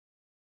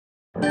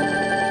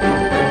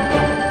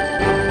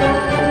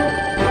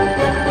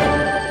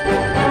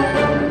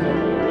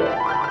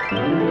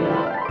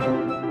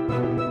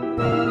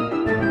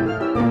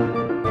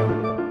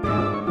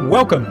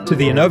Welcome to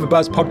the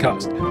InnovaBuzz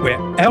podcast, where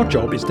our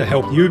job is to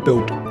help you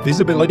build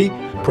visibility,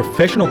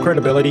 professional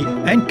credibility,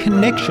 and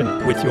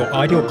connection with your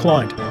ideal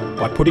client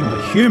by putting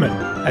the human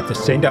at the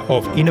center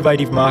of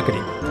innovative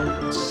marketing,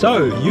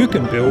 so you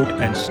can build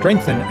and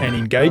strengthen an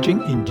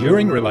engaging,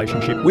 enduring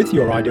relationship with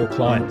your ideal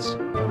clients.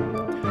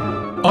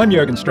 I'm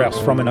Jürgen Strauss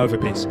from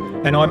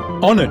InnovaBiz, and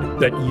I'm honored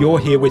that you're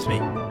here with me.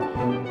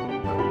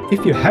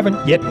 If you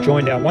haven't yet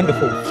joined our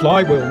wonderful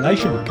Flywheel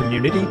Nation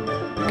community,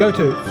 go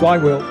to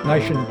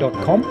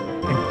flywheelnation.com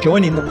and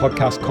join in the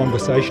podcast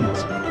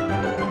conversations.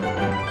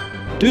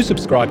 Do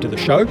subscribe to the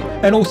show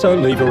and also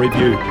leave a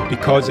review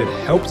because it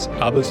helps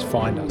others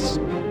find us.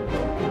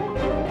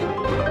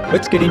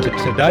 Let's get into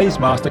today's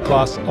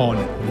masterclass on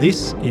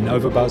this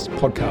InnovaBuzz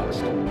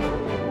podcast.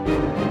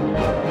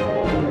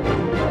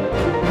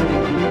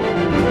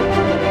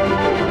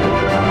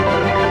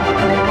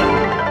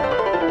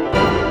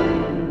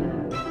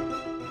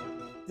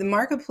 The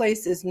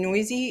marketplace is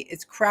noisy,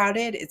 it's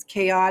crowded, it's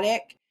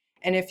chaotic.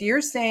 And if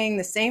you're saying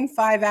the same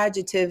 5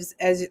 adjectives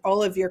as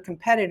all of your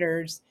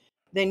competitors,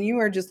 then you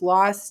are just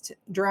lost,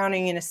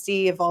 drowning in a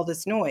sea of all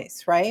this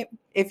noise, right?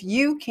 If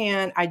you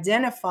can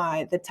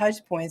identify the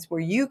touch points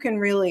where you can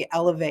really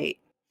elevate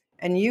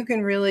and you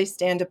can really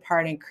stand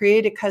apart and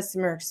create a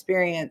customer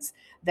experience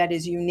that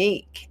is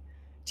unique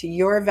to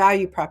your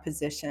value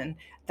proposition,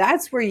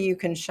 that's where you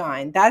can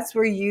shine. That's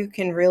where you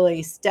can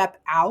really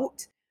step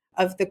out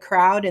of the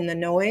crowd and the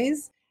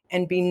noise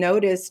and be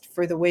noticed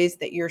for the ways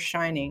that you're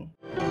shining.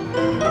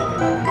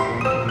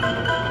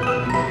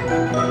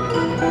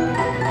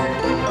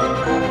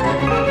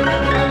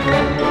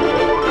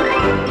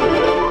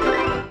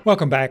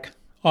 Welcome back.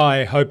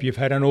 I hope you've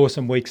had an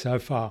awesome week so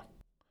far.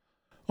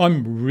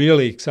 I'm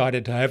really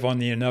excited to have on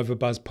the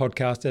InnovaBuzz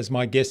podcast as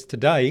my guest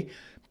today,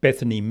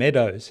 Bethany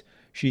Meadows.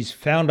 She's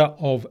founder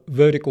of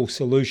Vertical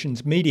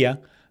Solutions Media,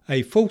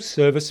 a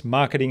full-service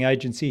marketing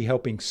agency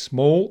helping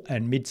small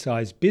and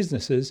mid-sized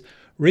businesses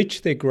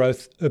reach their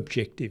growth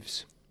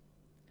objectives.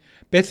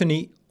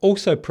 Bethany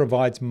also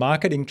provides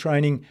marketing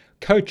training,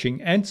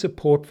 coaching, and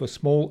support for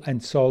small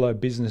and solo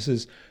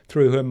businesses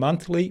through her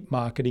monthly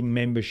marketing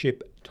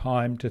membership,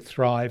 Time to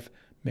Thrive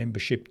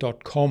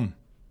membership.com.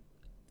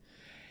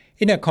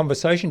 In our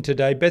conversation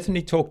today,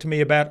 Bethany talked to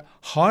me about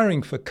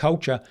hiring for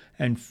culture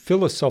and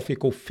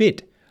philosophical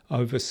fit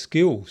over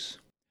skills.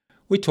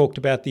 We talked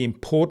about the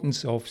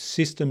importance of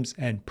systems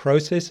and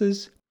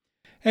processes,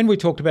 and we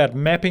talked about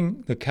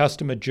mapping the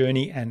customer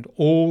journey and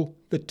all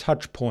the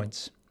touch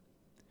points.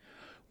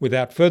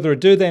 Without further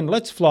ado then,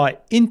 let's fly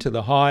into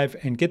the hive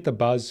and get the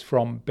buzz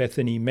from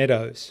Bethany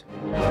Meadows.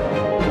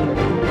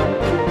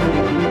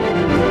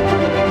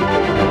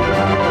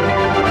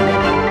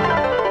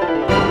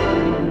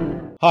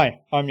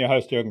 Hi, I'm your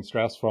host Jürgen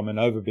Strauss from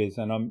InnovaBiz,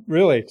 and I'm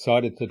really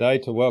excited today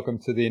to welcome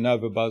to the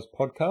InnovaBuzz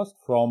podcast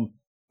from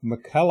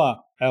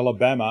McCalla,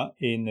 Alabama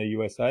in the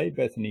USA,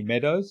 Bethany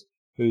Meadows,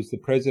 who's the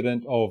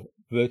president of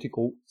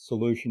Vertical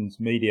Solutions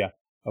Media,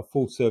 a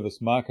full-service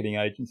marketing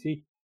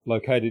agency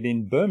located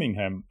in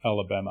Birmingham,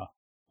 Alabama.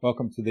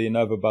 Welcome to the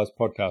InnovaBuzz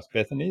podcast,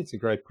 Bethany. It's a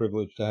great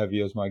privilege to have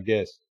you as my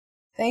guest.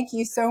 Thank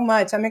you so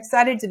much. I'm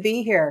excited to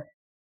be here.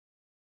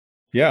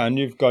 Yeah, and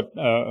you've got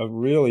a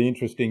really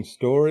interesting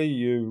story.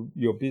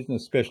 Your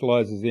business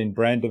specializes in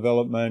brand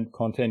development,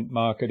 content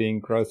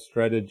marketing, growth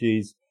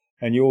strategies,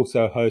 and you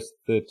also host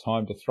the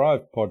Time to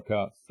Thrive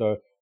podcast. So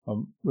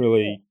I'm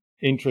really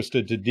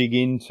interested to dig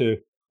into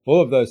all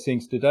of those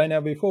things today.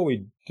 Now, before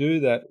we do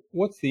that,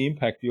 what's the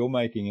impact you're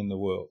making in the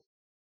world?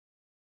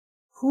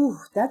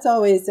 That's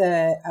always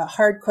a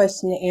hard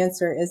question to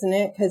answer, isn't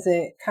it? Because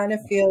it kind of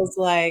feels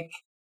like,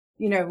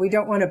 we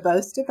don't want to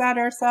boast about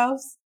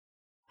ourselves.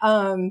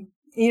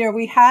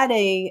 We had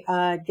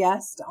a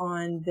guest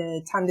on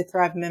the Time to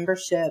Thrive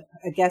membership,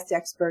 a guest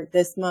expert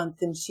this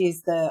month, and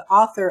she's the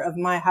author of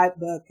my hype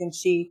book. And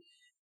she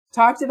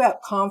talked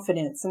about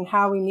confidence and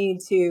how we need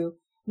to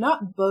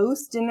not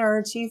boast in our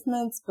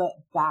achievements, but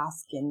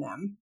bask in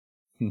them.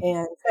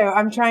 And so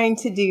I'm trying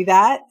to do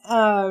that.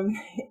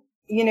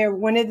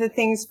 One of the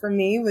things for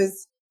me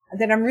was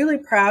that I'm really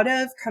proud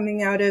of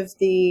coming out of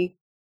the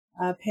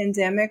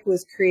pandemic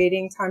was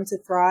creating Time to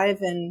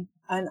Thrive and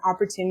an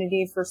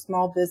opportunity for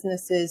small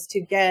businesses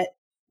to get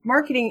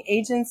marketing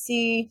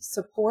agency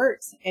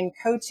support and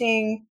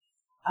coaching,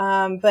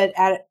 but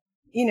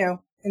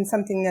in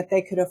something that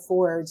they could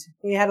afford.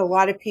 We had a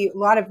lot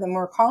of them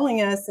were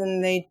calling us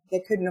and they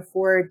couldn't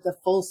afford the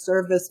full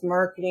service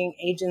marketing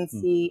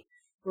agency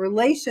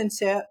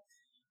relationship.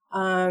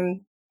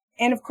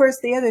 And of course,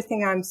 the other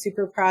thing I'm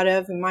super proud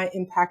of and my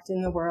impact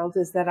in the world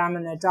is that I'm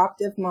an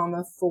adoptive mom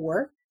of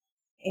 4.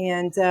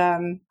 And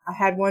I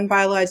had 1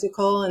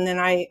 biological, and then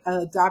I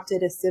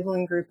adopted a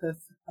sibling group of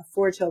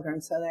 4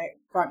 children. So that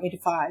brought me to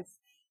 5.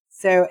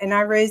 And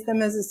I raised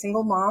them as a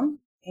single mom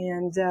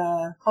and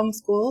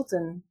homeschooled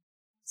and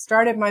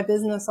started my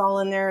business all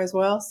in there as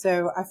well.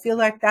 So I feel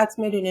like that's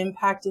made an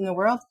impact in the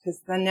world because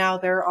then now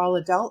they're all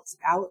adults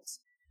out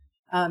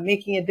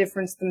making a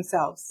difference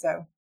themselves.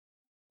 So.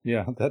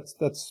 Yeah,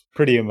 that's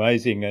pretty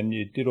amazing. And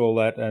you did all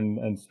that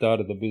and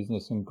started the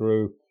business and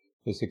grew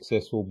a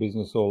successful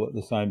business all at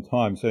the same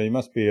time. So you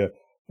must be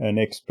an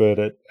expert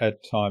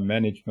at time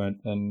management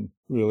and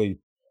really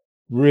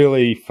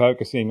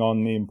focusing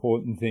on the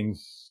important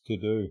things to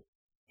do.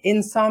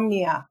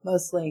 Insomnia,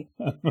 mostly.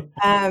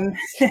 I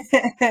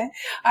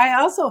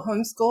also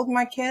homeschooled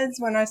my kids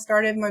when I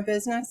started my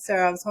business. So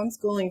I was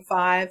homeschooling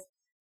 5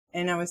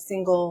 and I was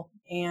single,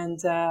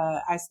 and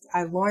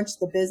I launched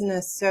the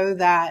business so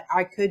that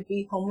I could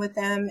be home with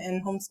them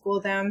and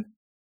homeschool them.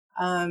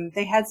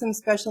 They had some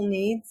special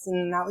needs,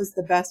 and that was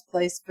the best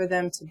place for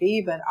them to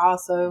be, but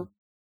also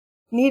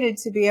needed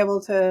to be able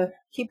to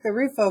keep the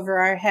roof over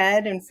our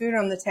head and food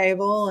on the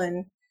table.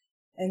 And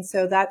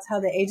so that's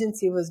how the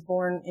agency was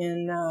born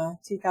in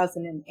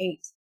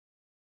 2008.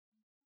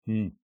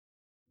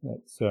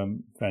 That's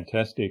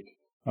fantastic.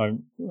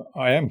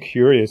 I am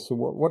curious,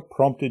 what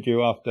prompted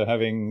you after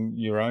having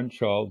your own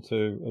child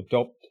to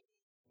adopt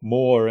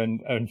more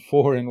and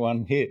 4 in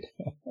one hit?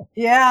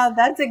 Yeah,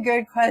 that's a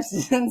good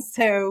question.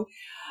 So,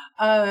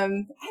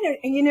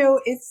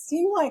 it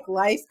seemed like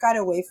life got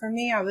away from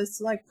me. I was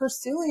like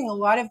pursuing a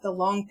lot of the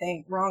wrong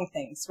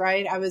things,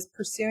 right? I was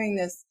pursuing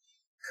this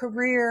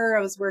career.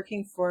 I was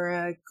working for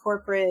a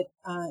corporate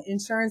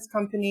insurance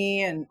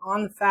company and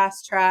on the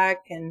fast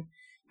track, and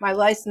my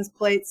license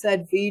plate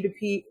said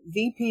VP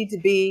to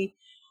B.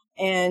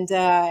 And,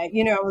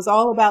 it was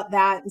all about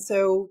that. And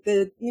so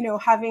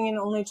having an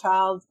only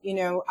child,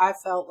 I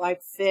felt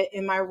like fit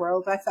in my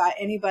world. I thought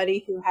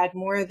anybody who had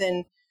more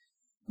than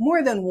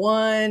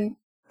one,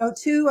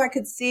 2 I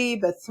could see,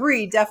 but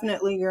 3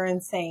 definitely you're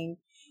insane.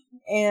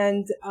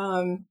 And,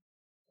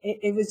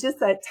 it was just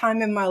that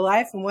time in my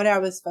life and what I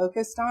was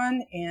focused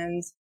on.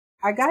 And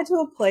I got to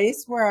a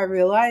place where I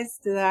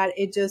realized that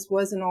it just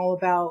wasn't all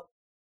about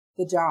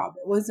the job.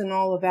 It wasn't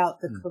all about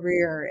the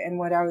career and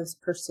what I was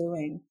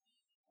pursuing.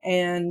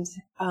 And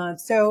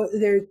so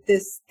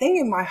this thing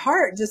in my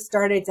heart just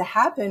started to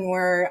happen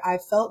where I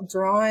felt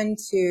drawn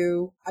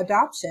to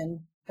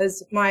adoption,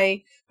 because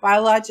my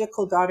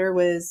biological daughter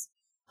was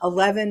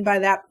 11 by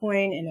that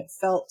point, and it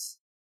felt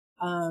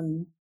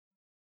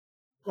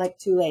like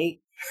too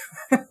late.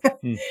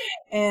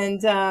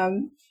 And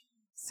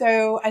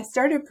so I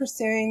started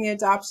pursuing the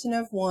adoption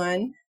of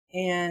one,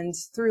 and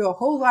through a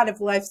whole lot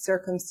of life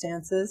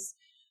circumstances,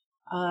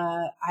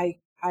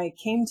 I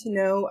came to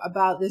know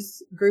about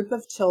this group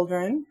of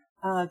children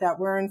that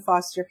were in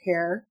foster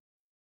care.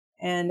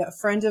 And a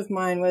friend of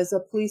mine was a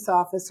police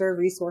officer,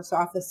 resource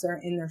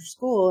officer in their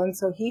school. And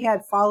so he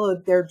had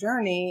followed their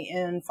journey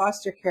in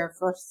foster care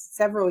for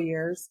several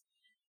years.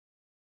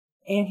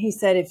 And he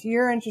said, if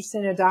you're interested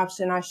in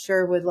adoption, I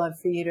sure would love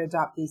for you to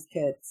adopt these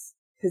kids,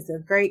 because they're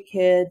great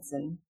kids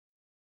and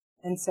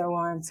so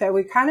on. So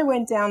we kind of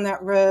went down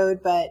that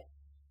road, but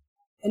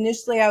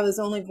initially I was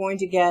only going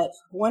to get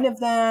one of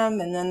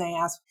them. And then they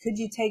asked, could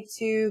you take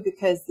 2?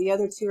 Because the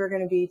other 2 are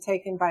going to be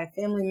taken by a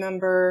family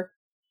member.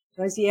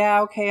 I was,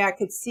 yeah, okay, I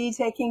could see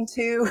taking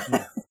 2.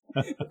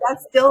 That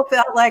still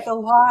felt like a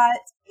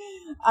lot.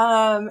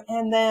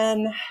 And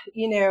then,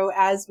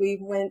 as we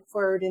went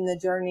forward in the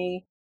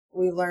journey,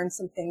 we learned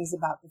some things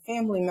about the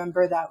family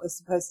member that was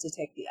supposed to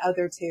take the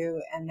other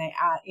 2. And they,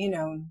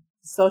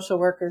 social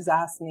workers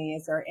asked me,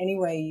 is there any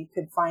way you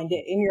could find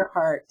it in your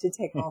heart to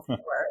take all 4?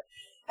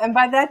 And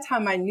by that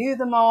time I knew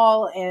them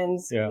all, and,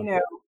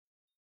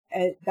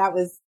 that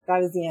was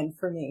the end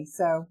for me.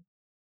 So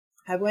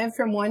I went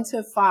from 1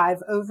 to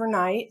 5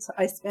 overnight.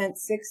 I spent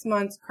 6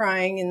 months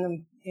crying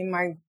in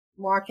my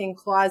walk-in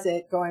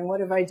closet going,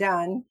 what have I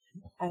done?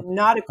 I'm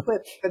not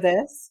equipped for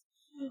this.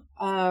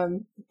 I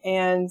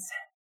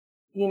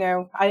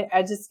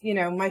just,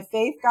 my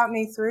faith got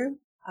me through.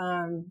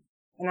 And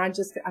I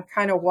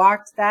kind of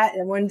walked that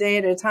one day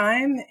at a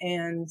time,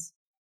 and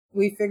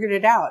we figured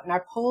it out. And I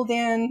pulled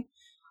in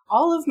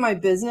all of my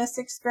business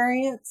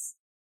experience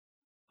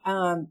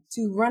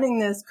to running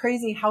this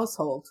crazy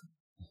household.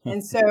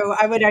 And so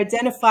I would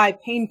identify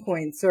pain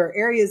points or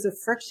areas of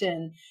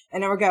friction,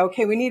 and I would go,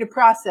 okay, we need a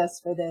process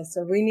for this,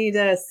 or we need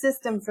a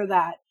system for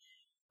that.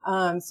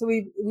 So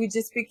we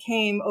just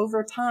became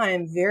over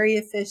time very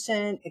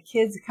efficient. The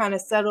kids kind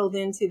of settled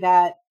into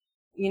that,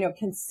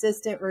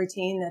 consistent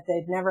routine that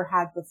they'd never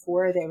had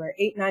before. They were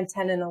 8, 9,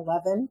 10, and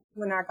 11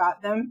 when I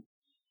got them.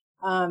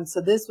 So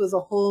this was a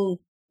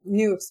whole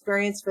new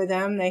experience for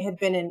them. They had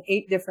been in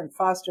 8 different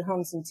foster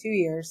homes in 2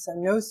 years, so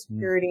no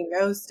security,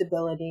 no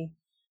stability.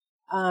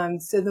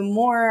 So the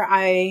more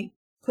I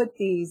put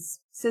these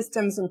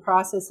systems and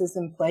processes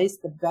in place,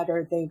 the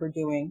better they were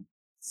doing.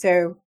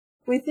 So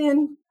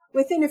within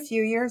a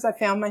few years, I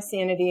found my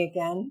sanity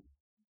again.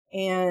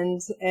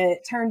 And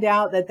it turned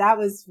out that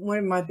was one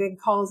of my big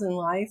calls in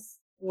life,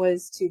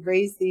 was to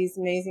raise these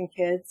amazing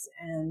kids.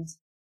 And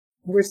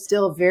we're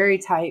still very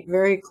tight,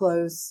 very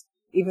close,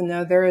 even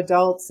though they're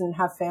adults and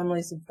have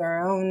families of their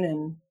own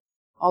and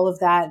all of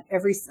that.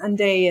 Every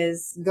Sunday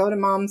is go to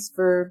mom's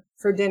for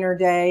dinner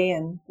day,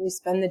 and we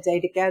spend the day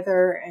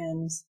together.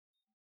 And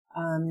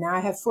now I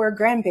have 4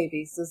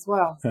 grandbabies as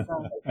well.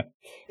 So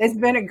it's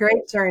been a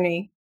great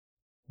journey.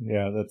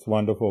 Yeah, that's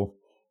wonderful.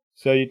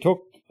 So you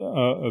talked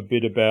a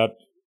bit about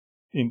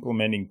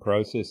implementing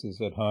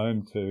processes at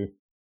home to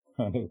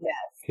kind of Yes.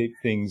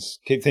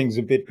 keep things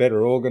a bit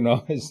better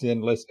organized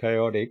and less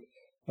chaotic.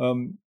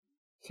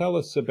 Tell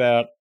us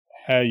about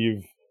how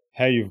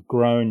you've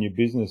grown your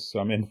business.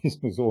 I mean, this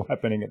was all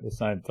happening at the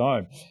same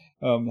time.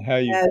 How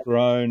you've Yes.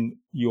 grown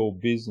your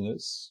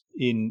business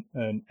and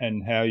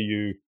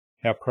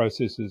how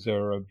processes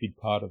are a big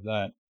part of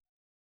that.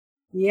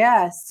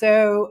 Yeah.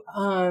 So,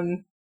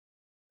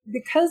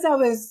 because I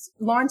was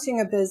launching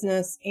a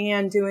business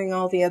and doing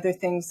all the other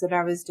things that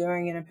I was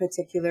doing in a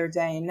particular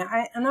day, and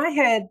I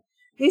had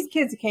these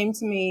kids came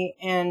to me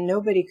and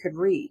nobody could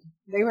read.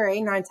 They were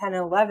 8, 9, 10,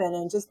 and 11.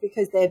 And just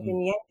because they had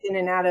been yanked in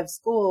and out of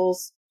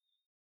schools,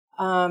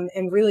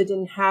 and really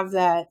didn't have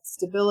that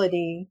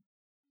stability,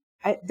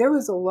 there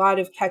was a lot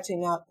of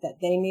catching up that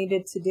they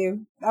needed to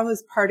do. That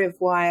was part of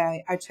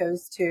why I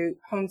chose to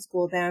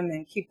homeschool them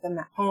and keep them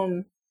at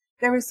home.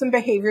 There was some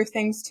behavior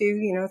things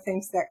too,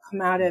 things that come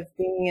out of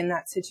being in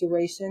that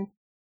situation.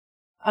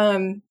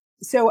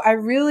 So I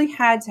really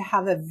had to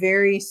have a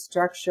very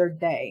structured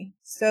day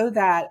so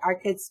that I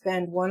could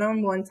spend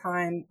one-on-one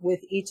time with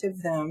each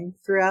of them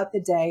throughout the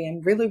day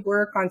and really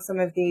work on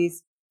some of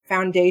these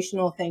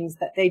foundational things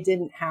that they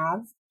didn't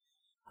have.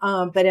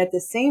 But at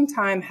the same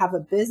time, have a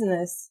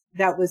business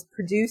that was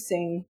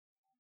producing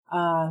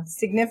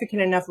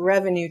significant enough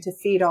revenue to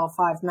feed all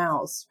 5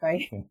 mouths,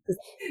 right?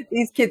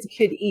 These kids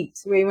could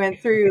eat. We went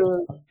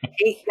through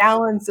 8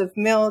 gallons of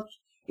milk.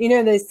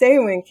 They say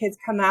when kids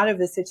come out of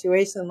a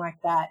situation like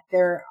that,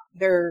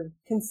 they're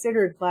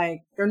considered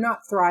like they're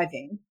not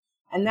thriving,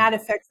 and that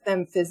affects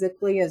them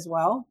physically as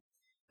well.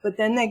 But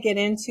then they get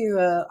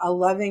into a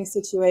loving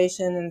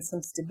situation and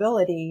some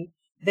stability.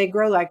 They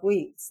grow like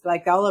weeds.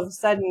 Like all of a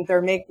sudden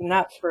they're making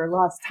up for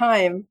lost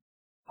time.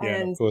 Yeah,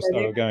 and And of course so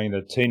they were going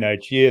to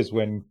teenage years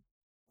when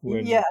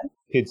yeah,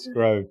 kids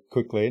grow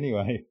quickly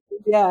anyway.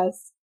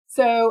 yes.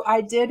 So I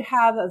did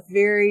have a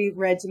very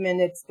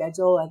regimented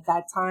schedule at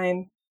that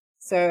time.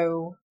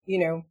 So,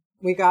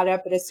 we got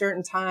up at a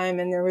certain time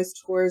and there was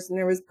chores and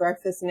there was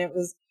breakfast, and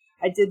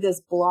I did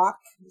this block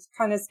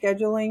kind of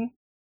scheduling.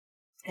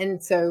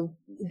 And so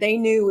they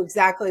knew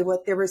exactly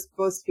what they were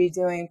supposed to be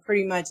doing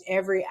pretty much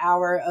every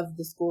hour of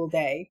the school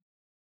day,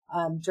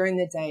 during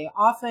the day.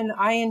 Often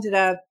I ended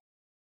up,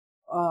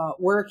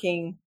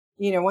 working,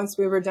 once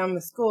we were done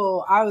with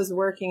school, I was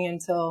working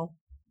until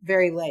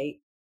very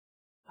late.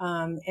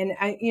 And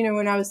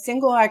when I was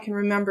single, I can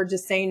remember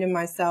just saying to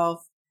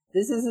myself,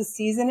 this is a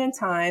season in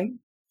time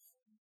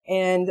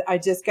and I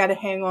just got to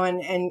hang on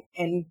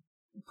and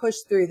push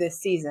through this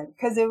season.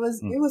 Cause it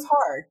was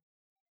hard.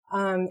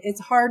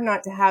 It's hard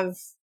not to have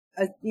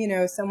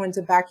someone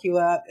to back you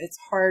up. It's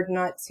hard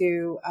not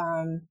to,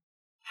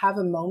 have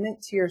a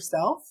moment to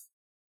yourself.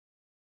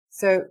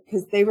 So,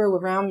 cause they were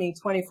around me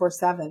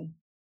 24/7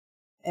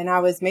 and I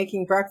was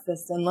making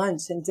breakfast and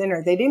lunch and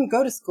dinner. They didn't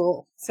go to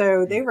school.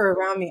 So they were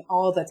around me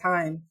all the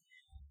time.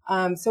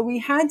 So we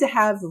had to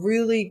have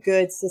really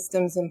good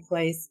systems in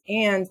place,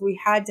 and we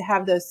had to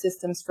have those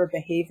systems for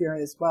behavior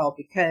as well,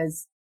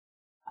 because,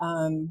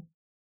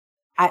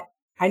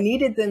 I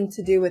needed them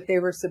to do what they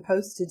were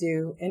supposed to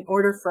do in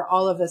order for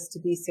all of us to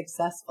be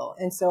successful.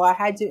 And so I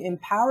had to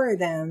empower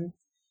them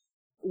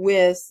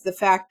with the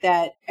fact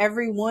that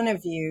every one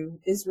of you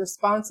is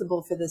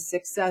responsible for the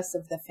success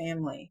of the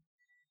family.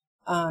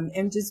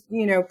 And just,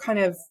 kind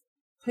of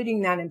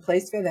putting that in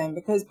place for them,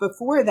 because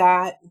before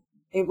that,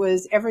 it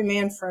was every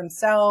man for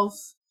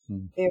himself.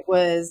 It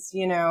was,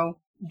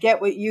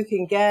 get what you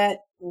can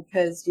get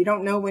because you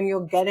don't know when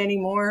you'll get any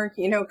more,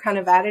 kind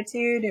of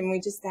attitude. And we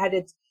just had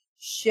to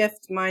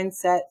shift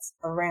mindsets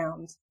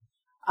around.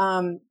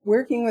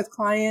 Working with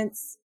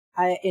clients,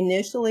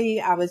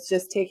 initially I was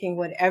just taking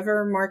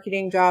whatever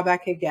marketing job I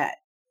could get,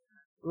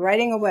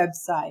 writing a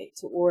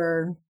website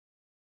or,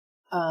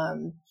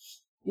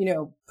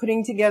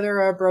 putting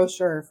together a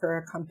brochure for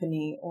a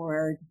company,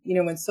 or,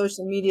 when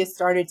social media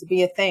started to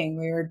be a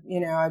thing,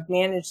 I'd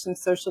managed some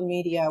social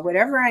media,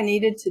 whatever I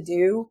needed to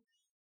do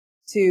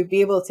to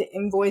be able to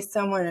invoice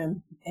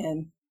someone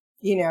and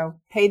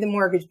pay the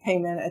mortgage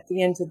payment at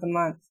the end of the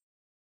month.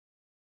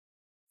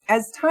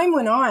 As time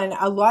went on,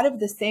 a lot of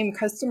the same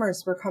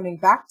customers were coming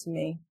back to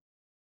me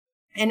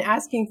and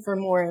asking for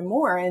more and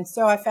more. And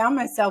so I found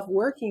myself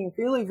working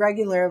really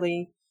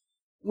regularly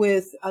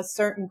with a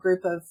certain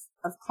group of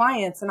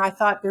clients. And I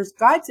thought there's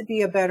got to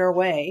be a better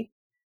way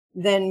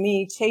than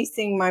me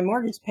chasing my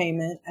mortgage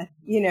payment,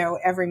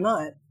 every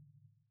month.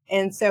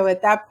 And so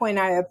at that point,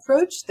 I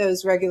approached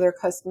those regular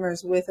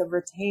customers with a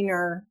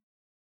retainer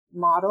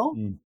model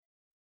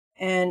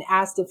and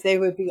asked if they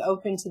would be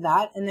open to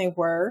that. And they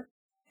were.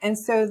 And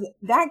so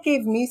that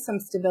gave me some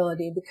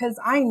stability, because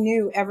I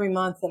knew every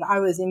month that I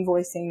was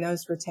invoicing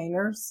those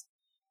retainers.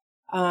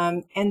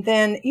 And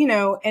then,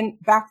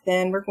 and back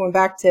then, we're going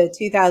back to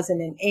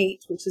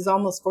 2008, which is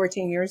almost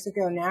 14 years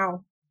ago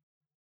now.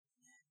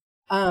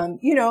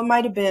 It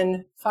might have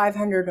been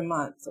 500 a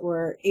month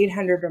or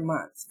 800 a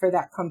month for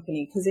that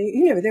company, because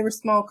they were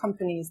small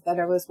companies that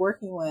I was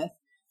working with.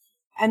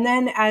 And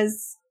then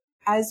as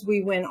as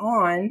we went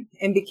on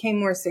and became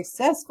more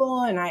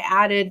successful, and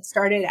I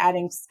started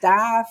adding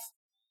staff,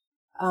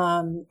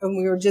 and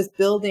we were just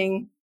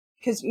building,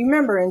 because you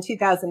remember in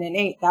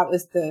 2008, that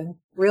was the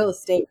real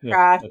estate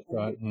crash, that's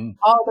right.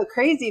 All the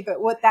crazy.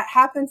 But what that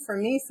happened for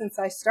me since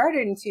I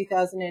started in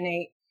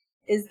 2008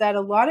 is that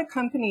a lot of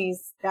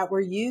companies that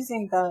were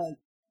using the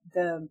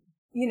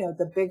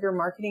bigger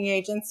marketing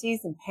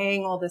agencies and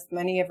paying all this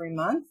money every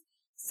month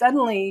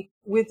suddenly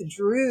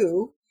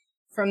withdrew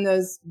from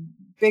those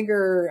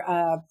bigger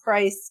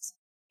priced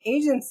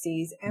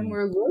agencies and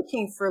were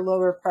looking for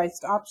lower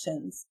priced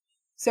options.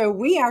 So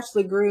we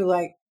actually grew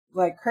like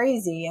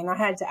crazy, and I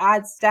had to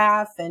add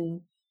staff,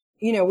 and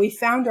we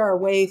found our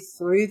way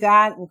through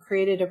that and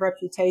created a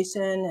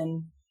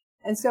reputation,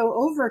 and so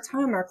over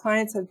time our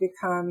clients have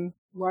become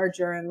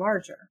larger and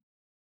larger.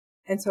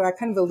 And so I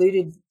kind of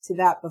alluded to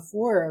that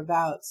before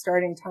about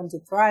starting Time to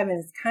Thrive,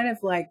 and it's kind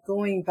of like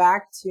going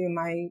back to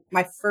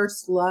my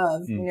first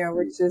love,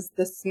 which is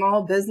the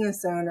small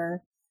business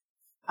owner.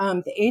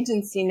 The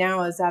agency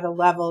now is at a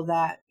level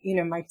that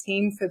my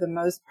team for the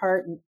most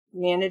part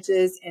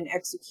manages and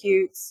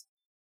executes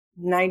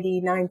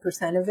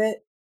 99% of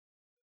it.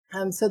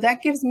 So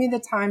that gives me the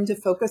time to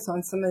focus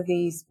on some of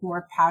these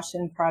more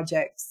passion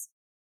projects.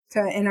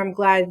 And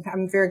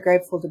I'm very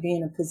grateful to be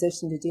in a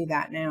position to do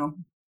that now.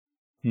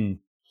 And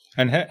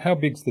how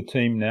big's the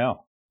team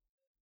now?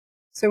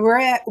 So we're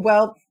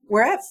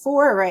at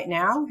 4 right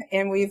now,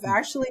 and we've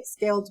actually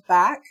scaled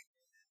back.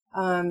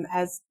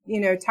 As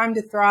Time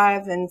to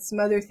Thrive and some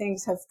other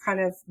things have kind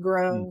of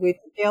grown. We've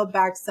scaled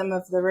back some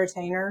of the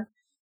retainer.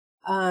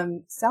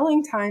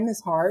 Selling time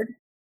is hard.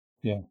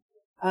 Yeah.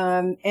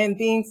 And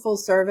being full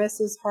service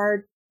is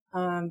hard,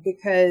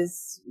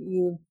 because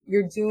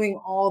you're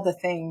doing all the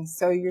things.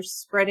 So you're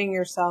spreading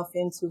yourself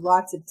into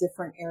lots of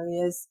different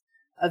areas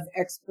of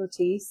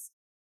expertise,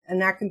 and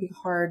that can be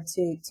hard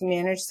to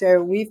manage.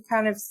 So we've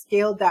kind of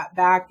scaled that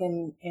back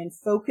and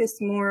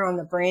focused more on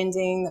the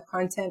branding, the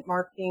content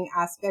marketing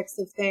aspects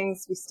of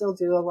things. We still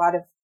do a lot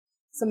of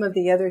some of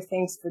the other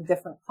things for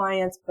different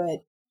clients,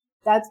 but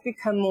that's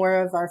become more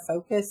of our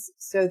focus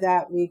so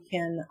that we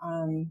can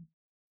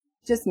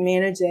just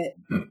manage it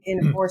in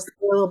a more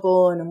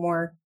scalable and a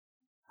more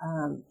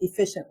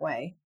efficient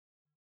way.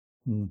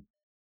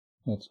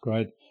 That's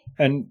great.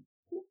 And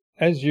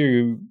as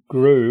you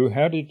grew,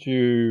 how did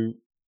you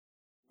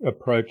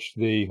approach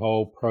the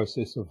whole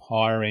process of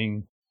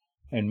hiring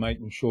and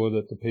making sure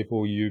that the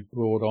people you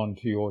brought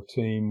onto your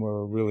team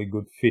were a really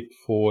good fit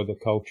for the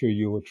culture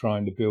you were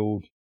trying to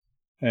build,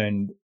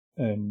 and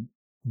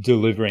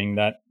delivering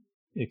that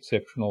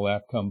exceptional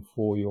outcome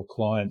for your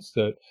clients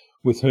that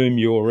with whom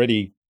you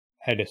already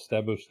had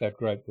established that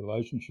great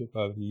relationship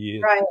over the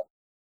years? Right.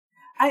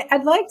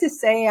 I'd like to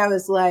say I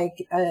was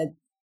like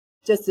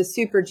just a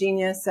super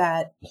genius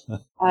at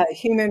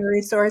human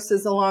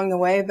resources along the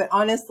way, but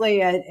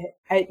honestly, at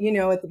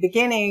the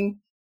beginning,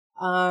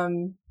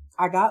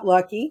 I got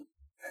lucky,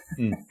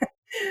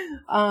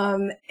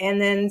 and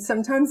then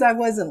sometimes I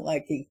wasn't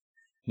lucky,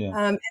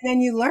 and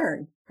then you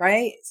learn,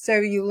 right? So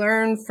you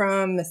learn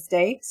from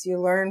mistakes, you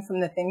learn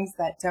from the things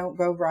that don't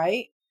go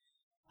right.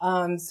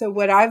 So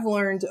what I've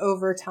learned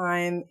over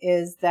time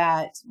is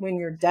that when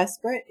you're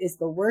desperate is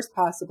the worst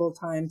possible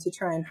time to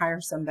try and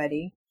hire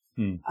somebody,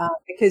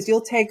 because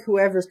you'll take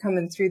whoever's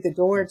coming through the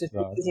door just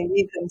because you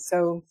need them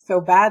so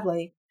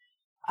badly.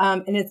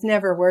 And it's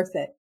never worth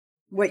it.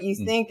 What you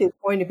think is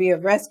going to be a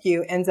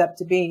rescue ends up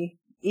to be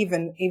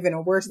even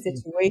a worse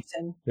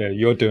situation. Yeah,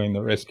 you're doing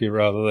the rescue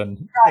rather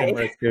than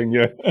rescuing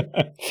you.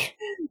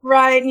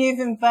 Right. And you've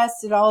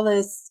invested all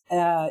this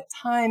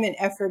time and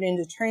effort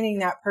into training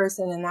that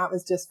person, and that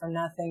was just for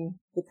nothing,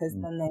 because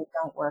then they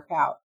don't work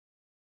out.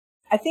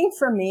 I think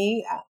for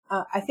me,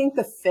 I think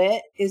the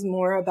fit is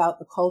more about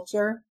the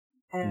culture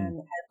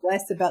and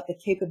less about the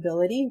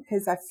capability,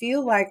 because I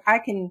feel like I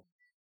can,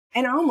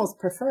 and I almost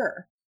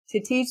prefer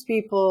to teach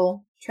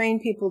people, train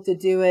people to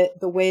do it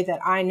the way that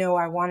I know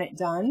I want it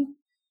done.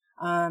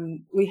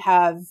 We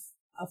have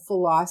a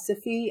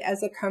philosophy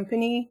as a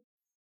company,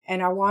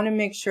 and I want to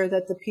make sure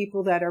that the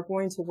people that are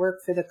going to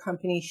work for the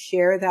company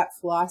share that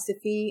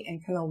philosophy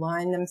and can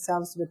align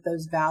themselves with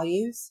those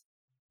values.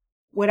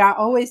 What I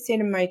always say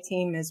to my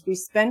team is we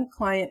spend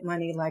client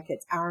money like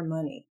it's our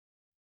money.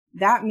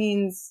 That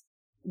means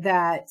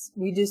that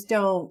we just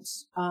don't,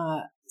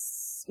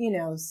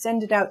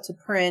 send it out to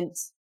print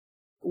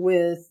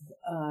with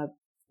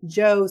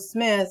Joe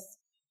Smith's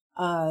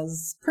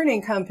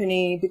printing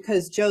company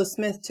because Joe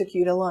Smith took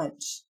you to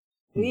lunch.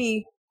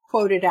 We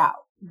quote it out,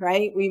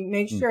 right? We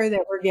make sure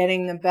that we're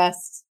getting the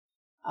best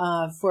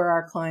for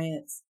our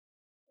clients.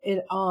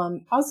 It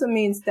also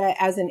means that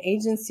as an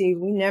agency,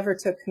 we never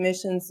took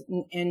commissions,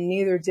 and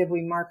neither did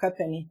we mark up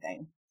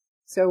anything.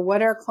 So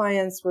what our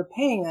clients were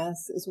paying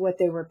us is what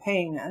they were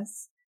paying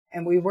us,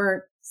 and we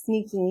weren't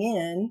sneaking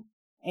in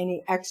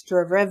any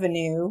extra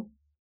revenue,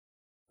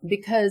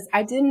 because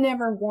I didn't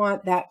ever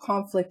want that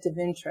conflict of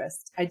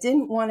interest. I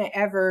didn't want to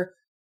ever,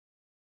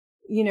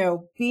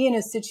 be in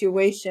a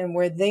situation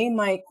where they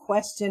might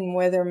question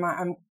whether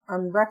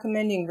I'm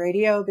recommending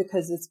radio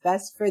because it's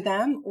best for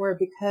them or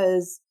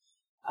because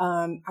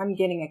I'm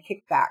getting a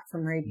kickback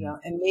from radio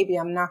and maybe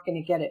I'm not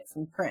going to get it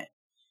from print.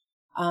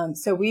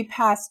 So we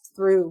passed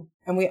through,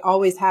 and we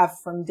always have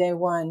from day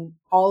one,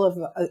 all of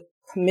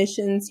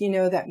commissions,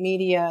 that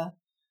media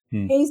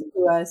pays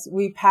to us.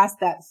 We pass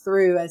that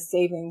through as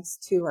savings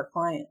to our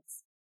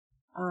clients.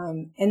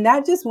 And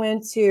that just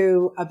went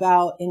to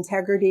about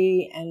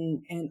integrity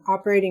and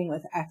operating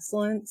with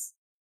excellence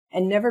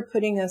and never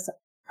putting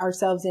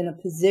ourselves in a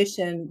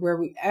position where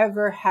we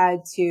ever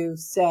had to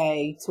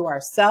say to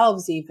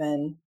ourselves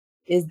even,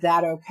 is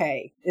that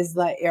okay?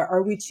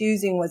 Are we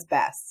choosing what's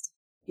best?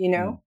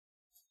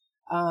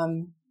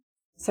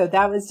 So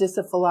that was just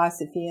a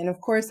philosophy. And of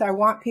course, I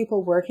want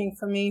people working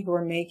for me who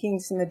are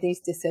making some of these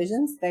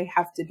decisions. They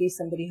have to be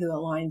somebody who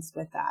aligns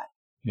with that.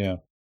 Yeah.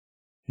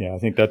 Yeah, I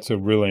think that's a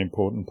really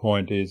important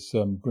point is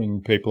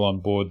bringing people on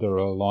board that are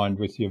aligned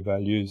with your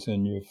values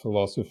and your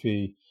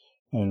philosophy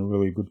and a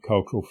really good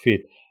cultural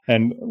fit.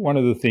 And one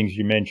of the things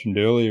you mentioned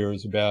earlier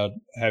is about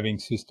having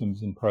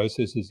systems and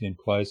processes in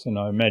place. And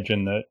I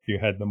imagine that you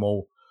had them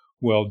all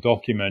well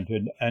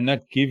documented, and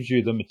that gives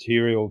you the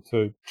material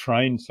to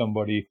train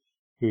somebody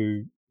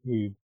who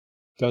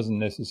doesn't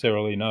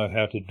necessarily know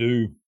how to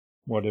do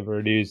whatever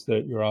it is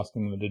that you're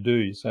asking them to do.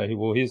 You say,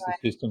 well, here's the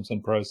systems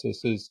and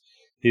processes.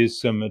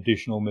 Here's some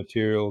additional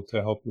material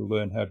to help you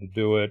learn how to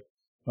do it.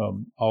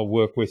 I'll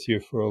work with you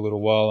for a little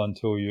while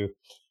until you're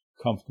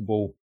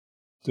comfortable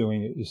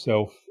doing it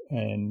yourself.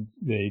 And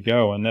there you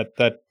go. And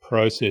that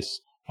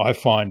process, I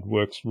find,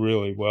 works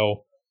really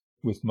well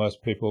with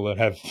most people that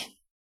have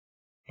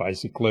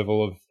basic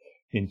level of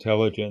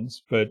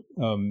intelligence. But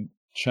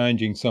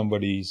changing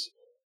somebody's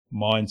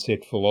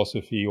mindset,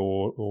 philosophy,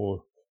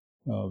 or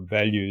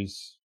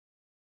values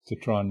to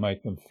try and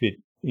make them fit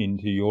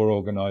into your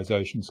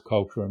organization's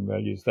culture and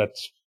values,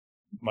 that's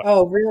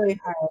really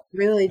hard,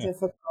 really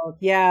difficult.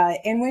 Yeah.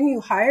 And when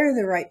you hire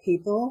the right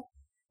people,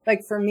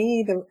 like for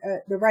me,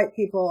 the right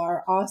people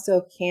are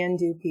also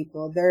can-do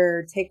people.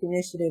 They're take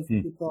initiative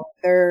people.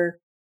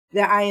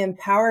 I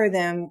empower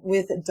them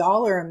with a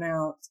dollar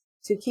amount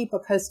to keep a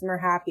customer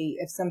happy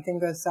if something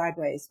goes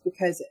sideways,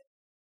 because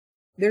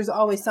there's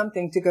always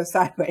something to go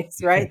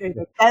sideways, right? There's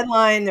a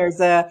deadline, there's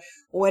a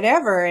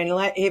whatever. And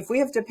if we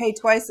have to pay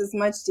twice as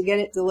much to get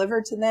it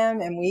delivered to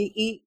them and we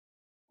eat,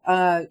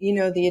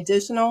 the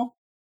additional,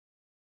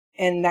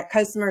 and that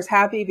customer's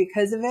happy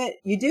because of it,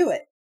 you do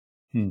it.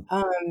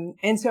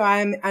 And so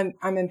I'm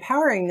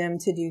empowering them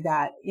to do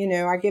that.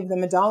 I give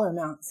them a dollar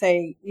amount,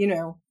 say,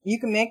 you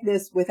can make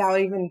this without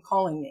even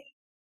calling me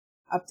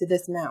up to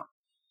this amount.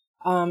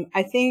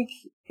 I think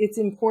it's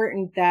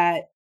important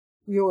that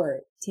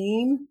your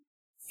team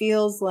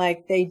feels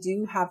like they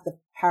do have the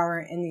power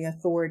and the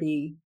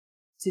authority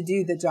to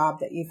do the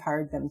job that you've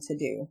hired them to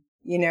do.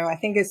 I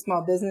think as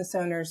small business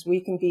owners, we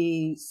can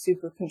be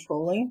super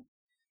controlling.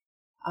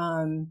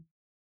 Learning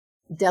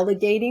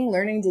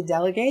to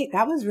delegate,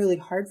 that was really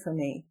hard for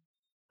me,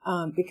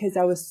 because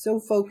I was so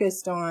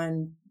focused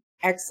on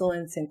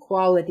excellence and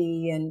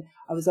quality, and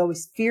I was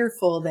always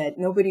fearful that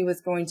nobody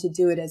was going to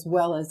do it as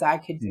well as I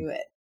could do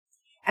it.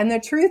 And the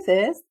truth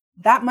is,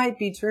 that might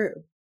be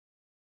true,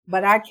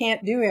 but I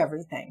can't do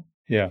everything.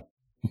 Yeah.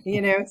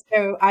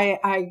 So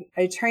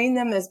I train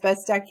them as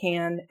best I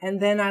can,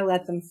 and then I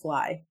let them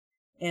fly.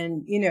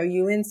 And,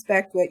 you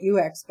inspect what you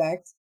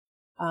expect,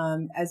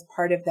 as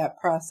part of that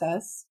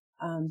process,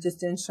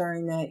 just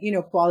ensuring that,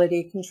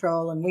 quality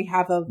control. And we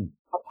have a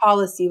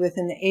policy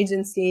within the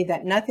agency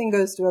that nothing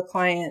goes to a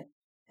client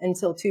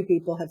until two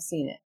people have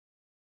seen it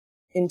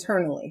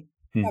internally.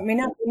 That may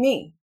not be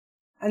me,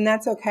 and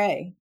that's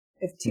okay.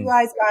 If two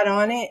eyes got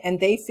on it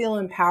and they feel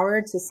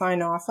empowered to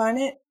sign off on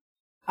it,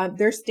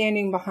 they're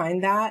standing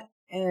behind that.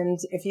 And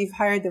if you've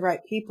hired the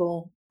right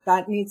people,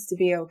 that needs to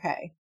be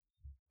okay.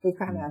 We've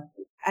got to,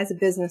 as a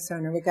business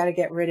owner, we've got to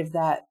get rid of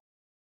that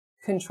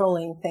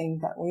controlling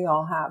thing that we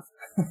all have.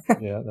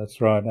 Yeah, that's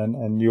right.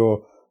 And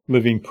you're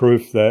living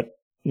proof that,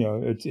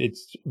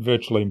 it's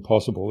virtually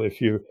impossible.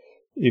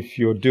 If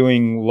you're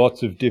doing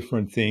lots of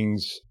different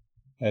things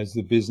as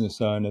the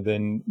business owner,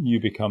 then you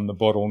become the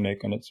bottleneck,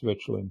 and it's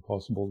virtually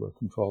impossible to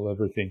control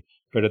everything.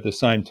 But at the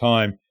same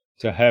time,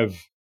 to have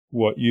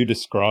what you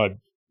described,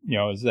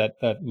 is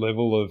that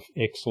level of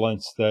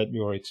excellence that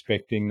you're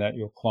expecting, that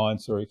your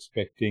clients are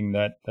expecting,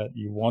 that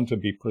you want to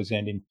be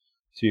presenting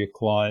to your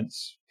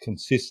clients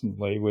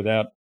consistently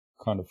without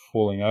kind of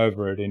falling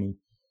over at any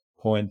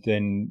point,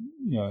 then,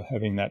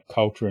 having that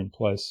culture in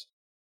place,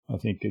 I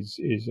think is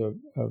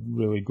a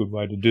really good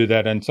way to do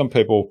that. And some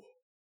people,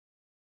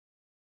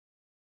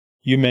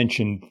 you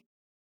mentioned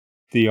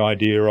the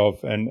idea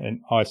of,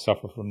 and I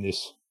suffer from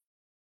this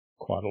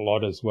quite a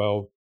lot as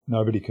well.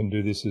 Nobody can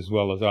do this as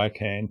well as I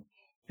can.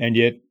 And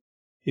yet,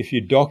 if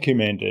you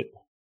document it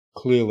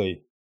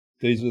clearly,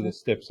 these are the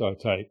steps I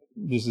take.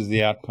 This is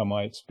the outcome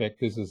I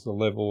expect. This is the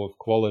level of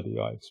quality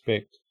I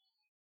expect.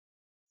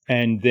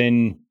 And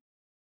then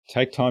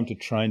take time to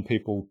train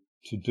people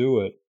to do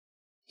it,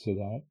 to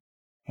that.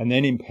 and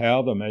then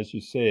empower them, as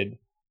you said.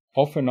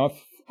 Often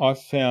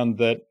I've found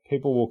that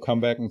people will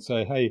come back and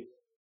say, hey,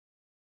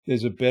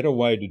 there's a better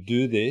way to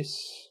do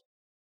this,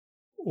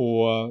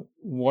 or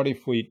what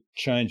if we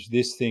change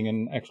this thing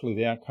and actually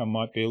the outcome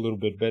might be a little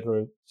bit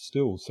better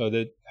still. So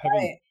that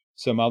having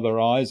some other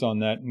eyes on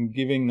that and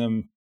giving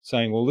them,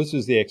 saying, well, this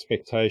is the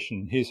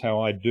expectation, here's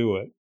how I do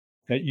it.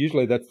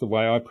 Usually that's the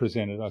way I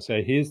present it. I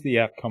say, here's the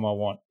outcome I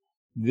want.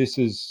 This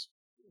is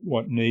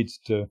what needs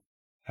to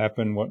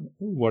happen,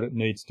 what it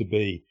needs to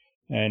be.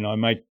 And I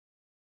make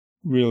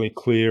really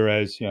clear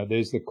as,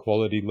 there's the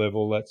quality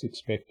level that's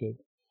expected.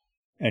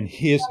 And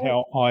here's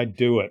how I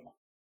do it.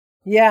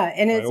 Yeah.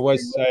 And I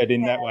always say it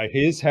in that way.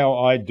 Here's how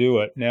I do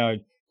it. Now,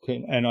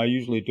 and I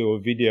usually do a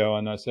video,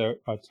 and I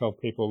tell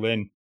people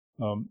then,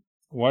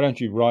 why don't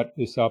you write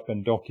this up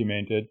and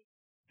document it,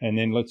 and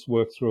then let's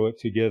work through it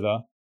together.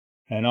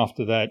 And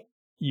after that,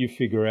 you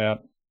figure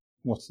out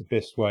what's the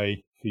best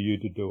way for you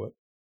to do it.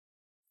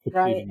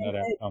 Right.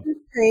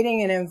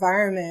 Creating an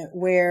environment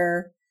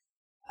where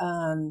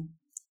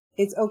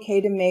it's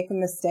okay to make a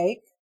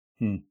mistake.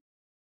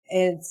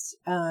 It's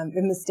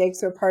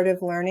mistakes are part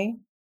of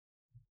learning.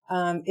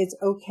 It's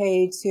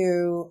okay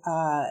to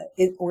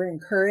we're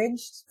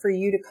encouraged for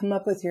you to come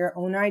up with your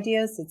own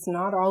ideas. It's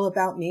not all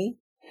about me.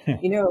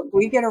 If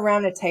we get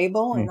around a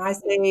table and I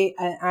say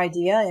an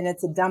idea and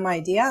it's a dumb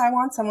idea, I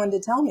want someone to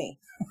tell me.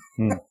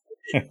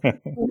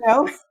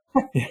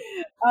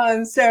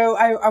 So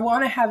I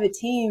want to have a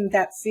team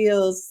that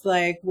feels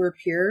like we're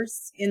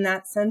peers in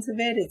that sense of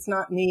it. It's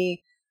not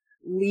me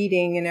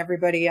leading and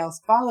everybody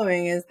else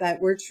following, is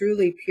that we're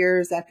truly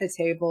peers at the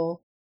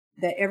table,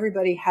 that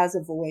everybody has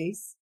a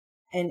voice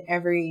and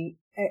every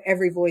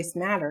voice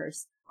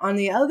matters. On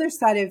the other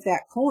side of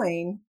that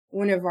coin,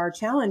 one of our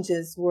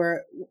challenges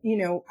were,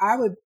 I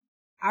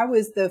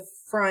was the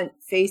front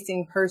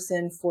facing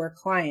person for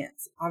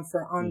clients,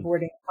 for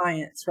onboarding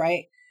clients,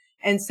 right?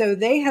 And so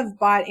they have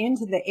bought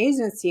into the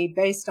agency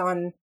based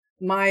on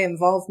my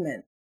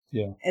involvement.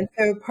 Yeah. And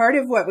so part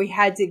of what we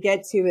had to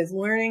get to is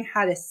learning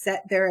how to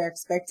set their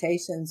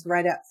expectations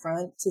right up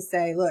front, to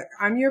say, look,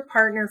 I'm your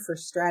partner for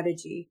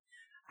strategy.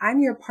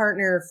 I'm your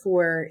partner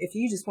for if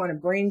you just want to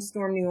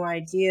brainstorm new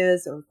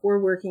ideas, or if we're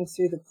working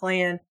through the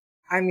plan,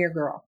 I'm your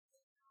girl.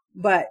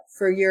 But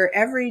for your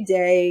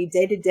everyday,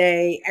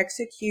 day-to-day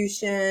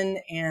execution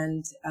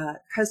and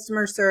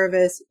customer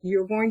service,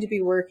 you're going to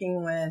be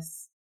working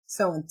with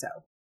so-and-so.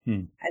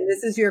 And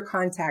this is your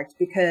contact,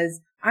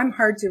 because I'm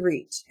hard to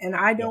reach, and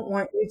I don't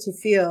want you to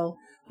feel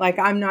like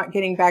I'm not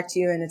getting back to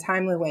you in a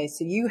timely way.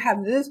 So you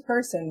have this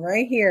person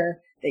right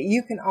here that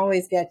you can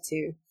always get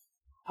to.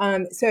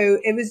 So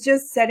it was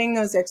just setting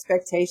those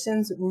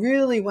expectations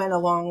really went a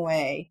long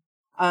way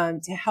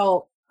to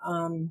help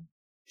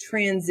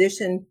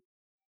transition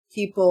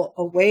people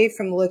away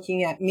from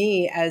looking at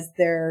me as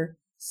their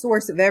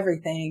source of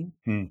everything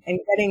and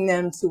getting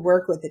them to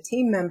work with a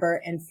team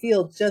member and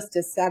feel just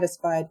as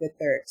satisfied with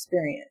their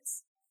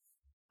experience.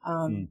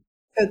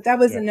 So that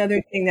was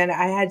another thing that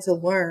I had to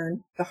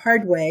learn the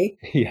hard way.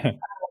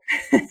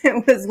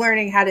 Was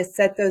learning how to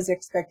set those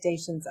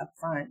expectations up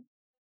front.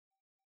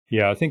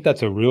 Yeah, I think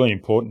that's a really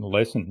important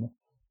lesson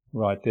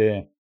right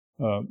there,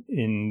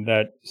 in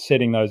that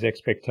setting those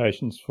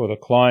expectations for the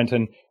client.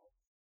 And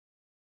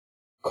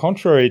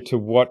contrary to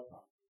what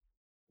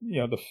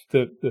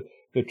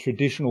the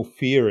traditional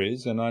fear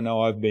is, and I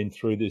know I've been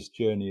through this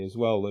journey as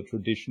well, the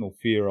traditional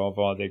fear of,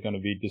 they're going to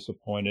be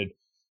disappointed.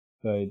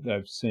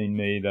 They've seen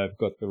me, they've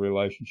got the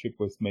relationship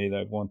with me,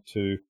 they want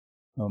to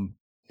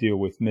deal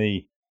with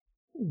me.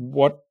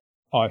 What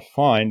I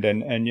find,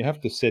 and you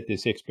have to set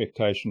this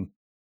expectation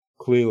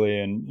clearly,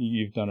 and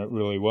you've done it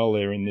really well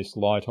there in this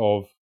light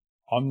of,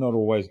 I'm not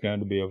always going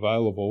to be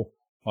available.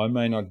 I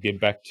may not get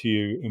back to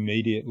you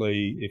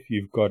immediately if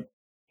you've got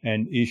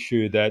an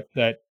issue that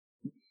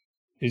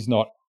is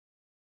not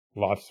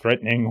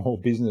life-threatening or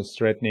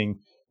business-threatening,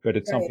 but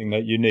it's something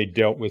that you need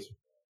dealt with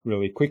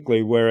really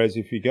quickly. Whereas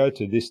if you go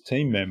to this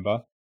team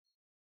member,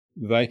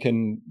 they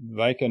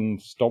can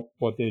stop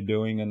what they're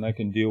doing and they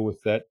can deal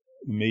with that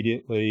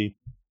immediately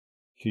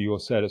to your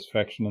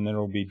satisfaction, and then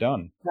it'll be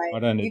done. Right. I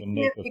don't even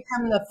need to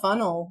become the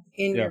funnel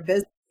in your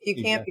business.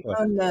 You can't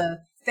become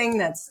the thing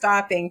that's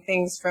stopping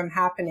things from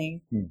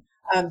happening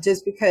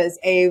just because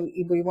A,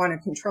 we want to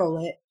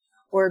control it,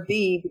 or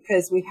B,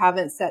 because we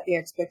haven't set the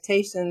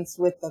expectations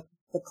with the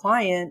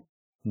client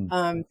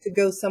to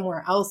go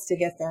somewhere else to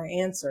get their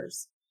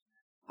answers.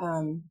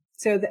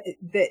 So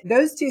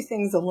those two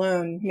things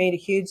alone made a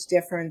huge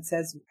difference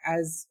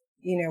as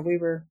we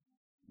were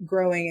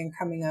growing and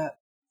coming up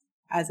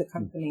as a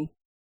company.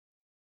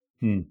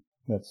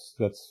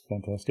 That's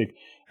fantastic.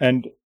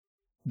 And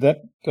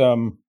that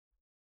kind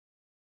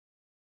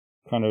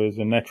of is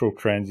a natural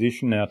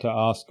transition now to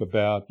ask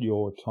about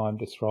your Time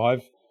to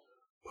Thrive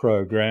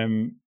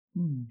program,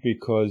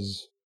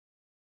 because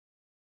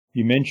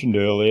you mentioned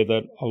earlier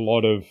that a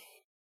lot of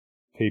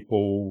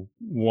people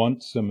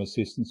want some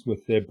assistance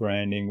with their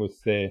branding,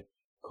 with their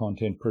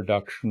content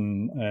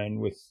production, and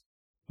with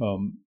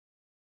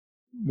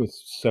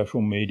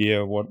social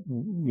media, what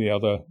the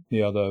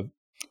other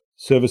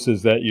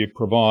services that you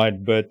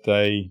provide, but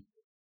they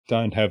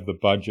don't have the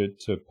budget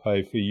to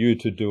pay for you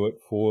to do it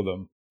for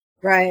them.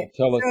 Right.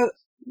 Tell us,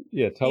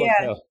 So, tell us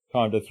how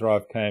Time to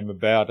Thrive came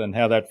about and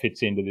how that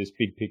fits into this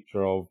big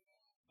picture of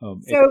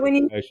so when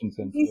expectations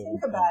and you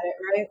think about it,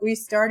 right, we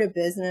start a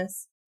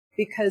business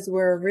because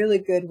we're a really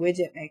good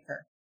widget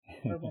maker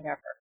or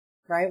whatever,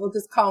 right? We'll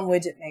just call them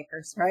widget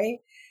makers, right?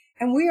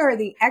 And we are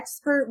the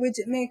expert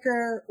widget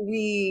maker.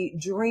 We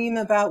dream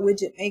about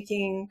widget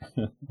making.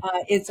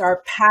 It's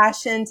our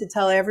passion to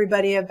tell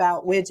everybody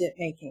about widget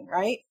making,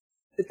 right?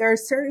 But there are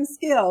certain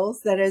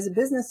skills that as a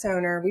business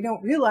owner, we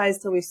don't realize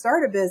till we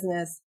start a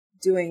business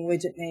doing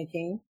widget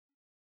making.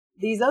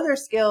 These other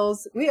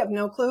skills we have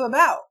no clue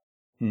about.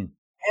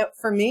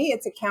 For me,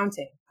 it's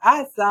accounting.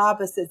 It's the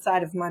opposite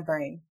side of my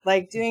brain.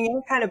 Like doing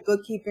any kind of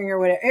bookkeeping or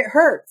whatever. It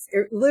hurts.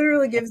 It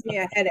literally gives me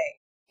a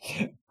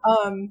headache.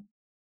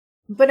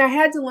 But I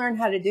had to learn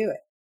how to do it.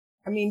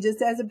 I mean, just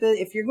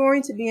if you're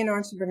going to be an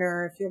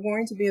entrepreneur, if you're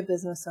going to be a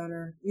business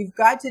owner, you've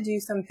got to do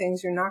some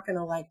things you're not going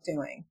to like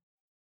doing.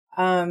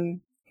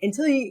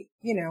 Until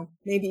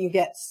maybe you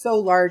get so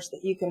large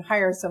that you can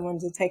hire someone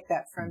to take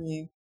that from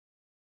you.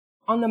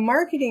 On the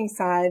marketing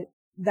side,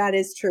 that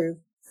is true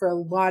for a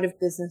lot of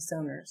business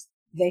owners.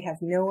 They have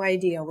no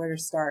idea where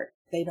to start.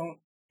 They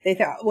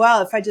thought,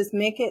 well, if I just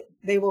make it,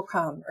 they will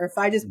come. Or if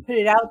I just put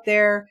it out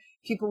there,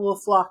 people will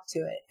flock to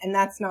it. And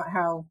that's not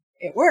how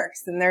it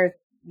works. And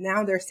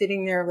they're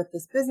sitting there with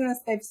this business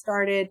they've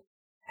started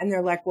and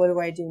they're like, what do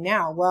I do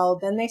now? Well,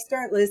 then they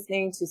start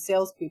listening to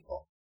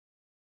salespeople.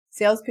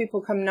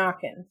 Salespeople come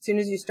knocking. As soon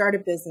as you start a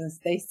business,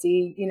 they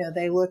see,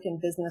 they look in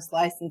business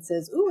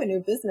licenses. Ooh, a new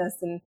business.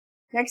 And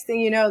next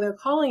thing you know, they're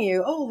calling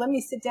you. Oh, let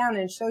me sit down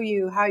and show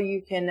you how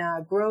you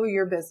can grow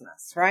your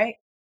business, right?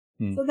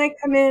 So they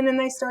come in and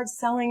they start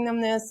selling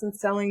them this and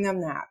selling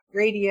them that.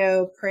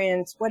 Radio,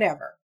 print,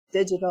 whatever,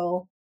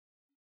 digital.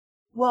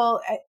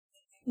 Well,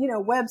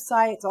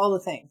 websites, all the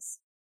things.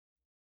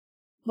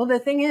 Well, the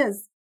thing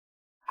is,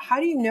 how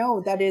do you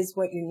know that is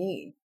what you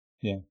need?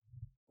 Yeah.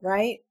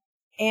 Right?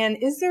 And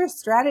is there a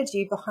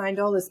strategy behind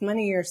all this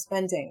money you're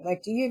spending?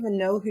 Like, do you even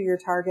know who your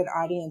target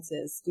audience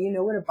is? Do you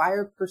know what a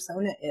buyer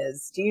persona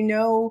is? Do you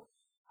know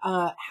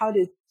how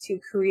to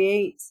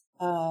create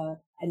a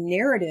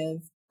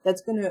narrative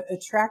that's going to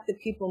attract the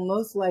people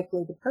most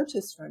likely to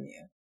purchase from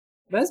you?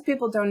 Most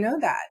people don't know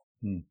that.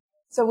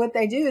 So what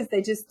they do is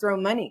they just throw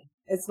money.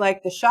 It's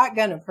like the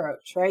shotgun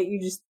approach, right?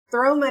 You just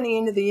throw money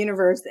into the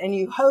universe and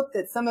you hope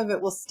that some of it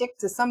will stick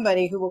to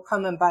somebody who will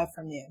come and buy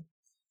from you.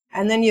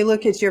 And then you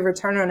look at your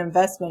return on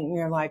investment and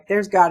you're like,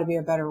 there's got to be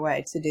a better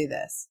way to do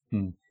this.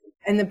 And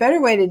the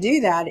better way to do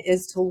that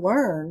is to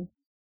learn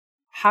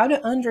how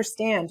to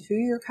understand who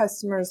your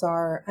customers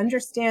are,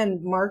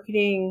 understand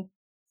marketing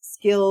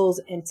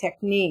skills and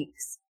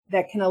techniques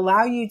that can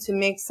allow you to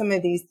make some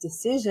of these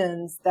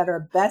decisions that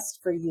are best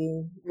for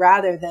you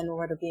rather than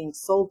what are being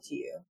sold to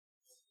you.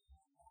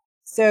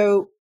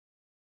 So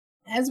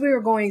as we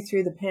were going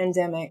through the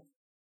pandemic,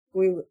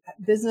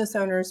 business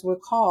owners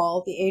would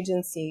call the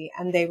agency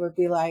and they would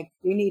be like,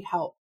 we need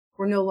help.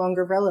 We're no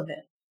longer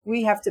relevant.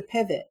 We have to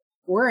pivot.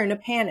 We're in a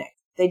panic.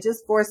 They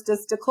just forced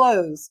us to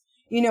close,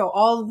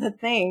 all of the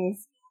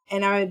things.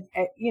 And I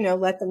would,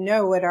 let them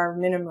know what our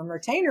minimum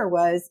retainer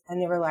was.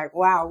 And they were like,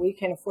 wow, we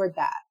can afford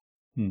that.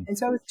 And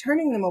so I was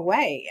turning them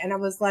away and I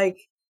was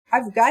like,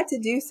 I've got to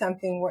do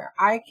something where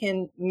I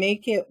can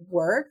make it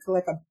work,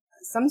 like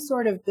some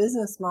sort of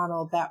business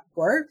model that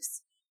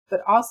works,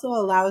 but also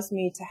allows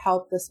me to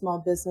help the small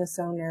business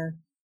owner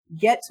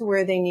get to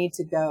where they need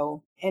to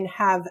go and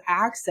have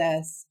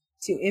access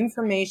to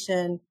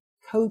information,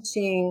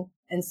 coaching,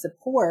 and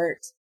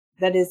support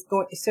that is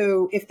going.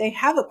 So if they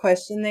have a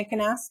question, they can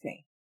ask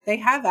me. They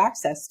have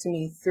access to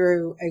me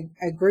through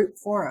a group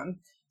forum.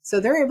 So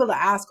they're able to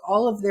ask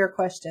all of their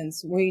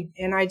questions.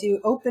 And I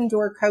do open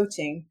door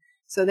coaching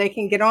so they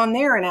can get on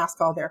there and ask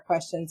all their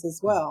questions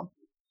as well.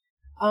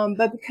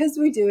 But because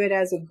we do it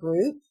as a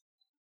group,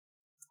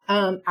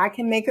 I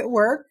can make it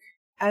work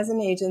as an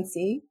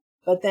agency,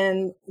 but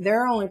then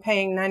they're only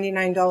paying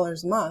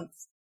 $99 a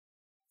month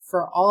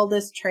for all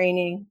this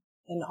training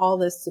and all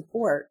this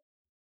support.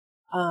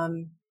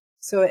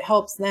 So it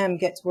helps them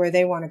get to where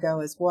they want to go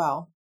as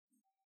well.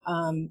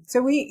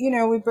 So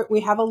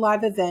we have a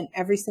live event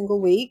every single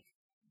week.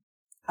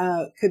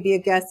 Could be a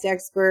guest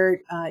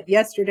expert.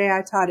 Yesterday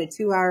I taught a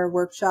 2-hour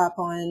workshop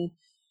on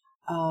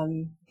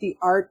the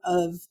art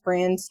of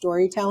brand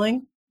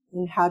storytelling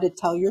and how to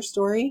tell your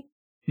story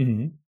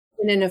in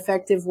an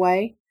effective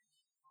way.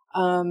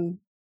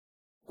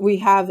 We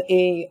have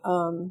a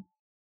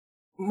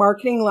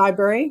marketing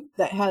library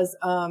that has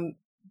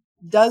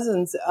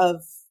dozens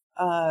of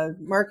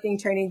marketing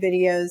training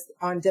videos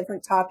on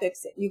different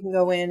topics that you can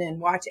go in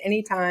and watch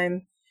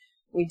anytime.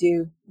 We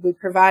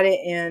provide it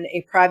in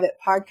a private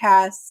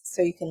podcast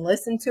so you can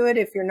listen to it.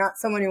 If you're not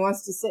someone who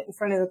wants to sit in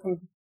front of the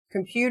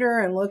computer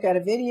and look at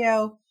a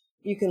video,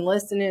 you can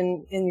listen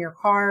in your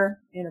car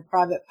in a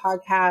private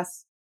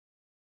podcast.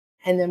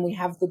 And then we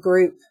have the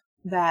group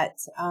that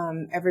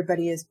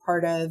everybody is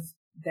part of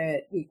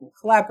that we can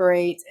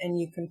collaborate and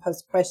you can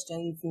post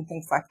questions and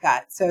things like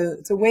that. So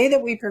it's a way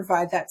that we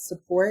provide that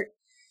support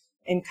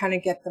and kind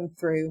of get them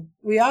through.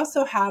 We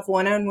also have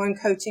one-on-one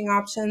coaching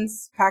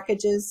options,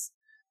 packages.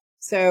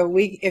 So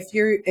if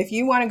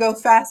you want to go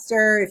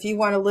faster, if you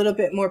want a little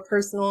bit more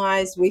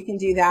personalized, we can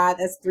do that.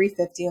 That's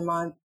 $350 a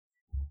month.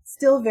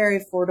 Still very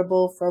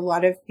affordable for a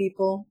lot of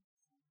people.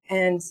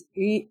 And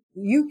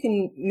you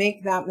can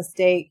make that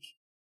mistake.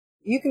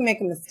 You can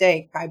make a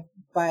mistake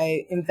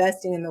by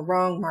investing in the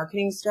wrong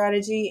marketing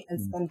strategy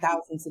and spend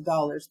thousands of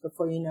dollars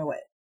before you know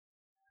it.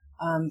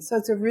 So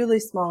it's a really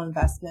small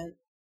investment.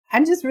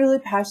 I'm just really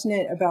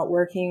passionate about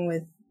working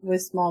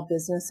with small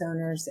business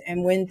owners.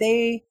 And when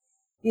they,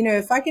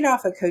 if I get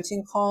off a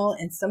coaching call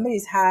and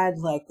somebody's had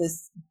like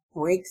this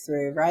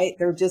breakthrough, right?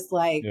 They're just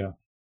like, Yeah.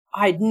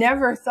 I'd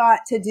never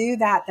thought to do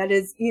that. That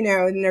is,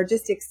 and they're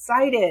just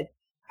excited.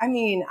 I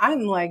mean,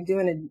 I'm like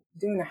doing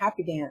a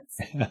happy dance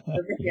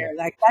over here.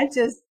 Like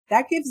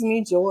that gives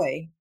me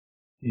joy.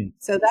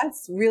 So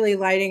that's really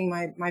lighting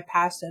my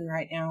passion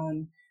right now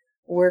and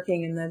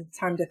working in the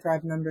Time to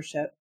Thrive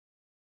membership.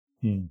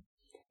 And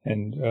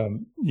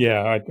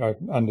I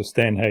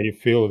understand how you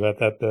feel about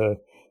that,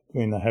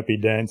 doing the happy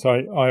dance.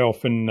 I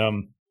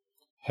often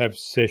have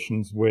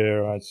sessions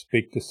where I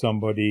speak to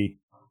somebody,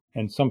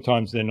 and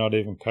sometimes they're not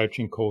even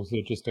coaching calls,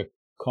 they're just a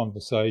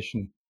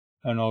conversation,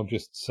 and I'll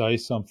just say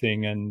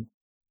something and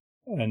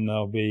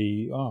they'll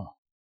be,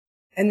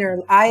 and their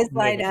eyes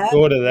light up.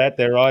 Thought of that,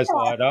 their eyes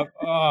light up.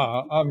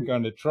 Oh, I'm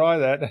going to try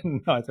that.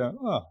 And I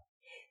thought,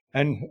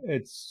 and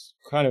it's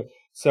kind of,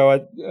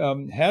 so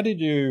how did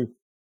you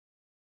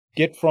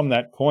get from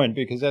that point?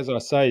 Because as I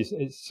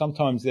say,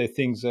 sometimes there are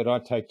things that I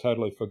take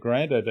totally for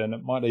granted, and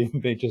it might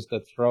even be just a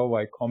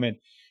throwaway comment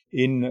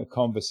in a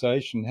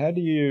conversation. How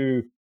do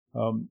you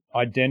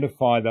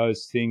identify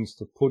those things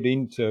to put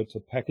into, to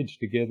package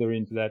together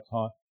into that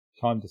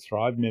Time to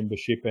Thrive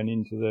membership and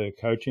into the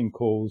coaching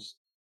calls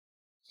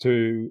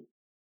to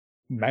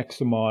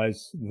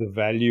maximize the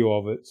value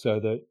of it so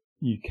that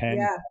you can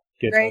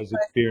get those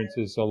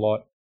experiences a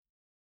lot?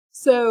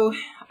 So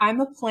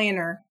I'm a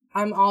planner.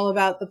 I'm all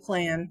about the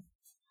plan.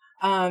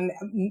 I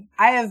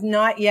have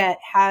not yet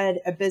had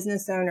a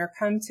business owner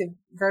come to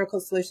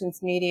Vertical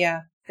Solutions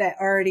Media that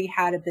already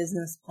had a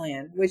business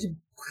plan, which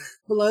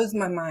blows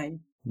my mind.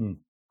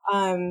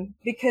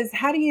 Because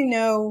how do you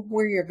know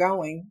where you're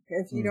going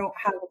if you don't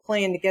have a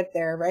plan to get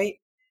there, right?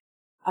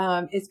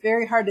 It's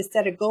very hard to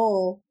set a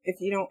goal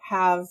if you don't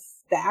have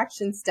the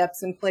action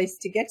steps in place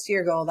to get to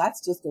your goal.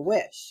 That's just a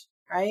wish,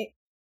 right?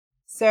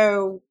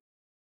 So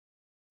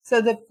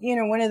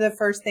one of the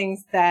first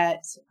things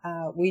that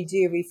we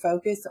do, we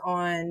focus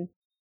on,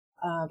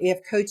 we have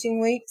coaching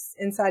weeks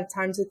inside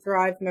Time to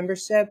Thrive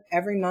membership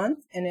every month,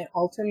 and it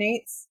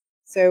alternates.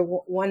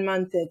 So one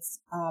month it's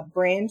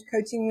brand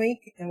coaching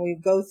week, and we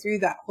go through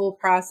that whole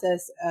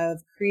process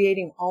of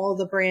creating all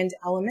the brand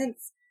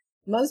elements.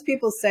 Most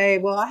people say,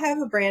 well, I have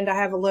a brand, I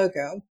have a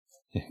logo.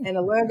 And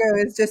a logo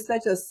is just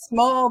such a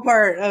small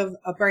part of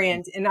a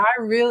brand. And I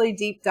really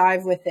deep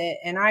dive with it,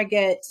 and I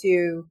get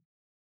to,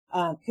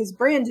 because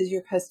brand is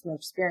your customer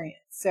experience.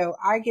 So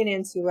I get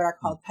into what I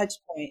call touch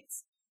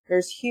points.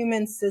 There's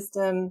human,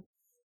 system,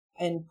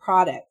 and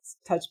product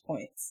touch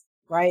points,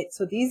 right?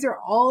 So these are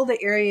all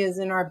the areas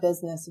in our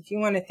business. If you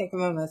want to think of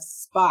them as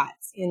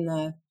spots in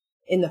the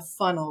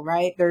funnel,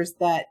 right? There's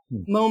that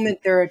moment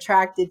they're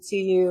attracted to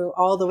you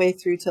all the way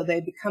through till they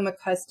become a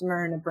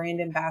customer and a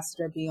brand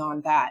ambassador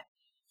beyond that.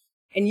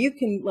 And you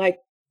can like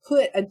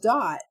put a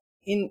dot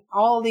in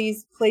all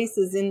these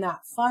places in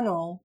that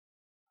funnel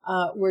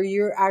where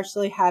you're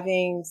actually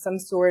having some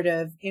sort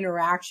of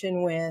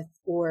interaction with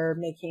or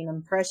making an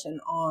impression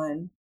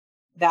on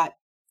that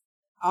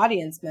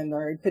audience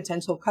member,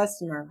 potential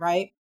customer,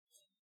 right?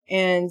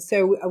 And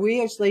so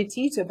we actually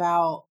teach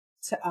about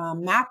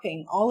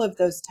mapping all of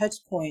those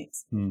touch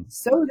points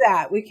so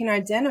that we can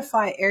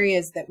identify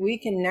areas that we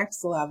can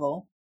next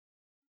level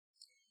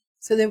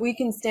so that we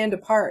can stand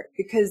apart,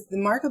 because the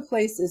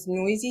marketplace is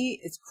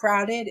noisy, it's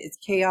crowded, it's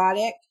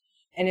chaotic.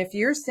 And if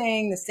you're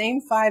saying the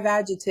same 5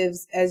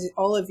 adjectives as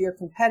all of your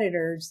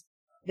competitors,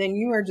 then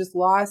you are just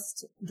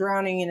lost,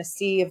 drowning in a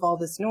sea of all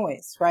this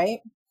noise, right?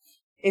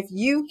 If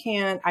you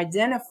can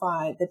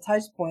identify the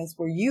touch points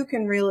where you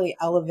can really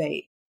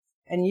elevate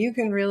and you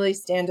can really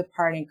stand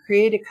apart and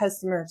create a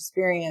customer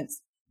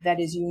experience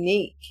that is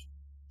unique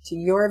to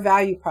your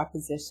value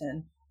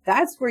proposition,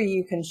 that's where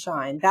you can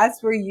shine.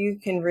 That's where you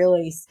can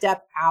really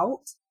step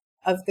out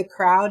of the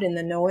crowd and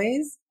the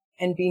noise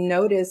and be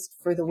noticed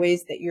for the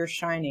ways that you're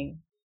shining.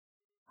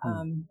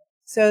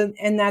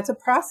 And that's a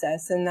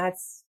process,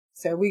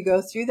 so we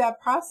go through that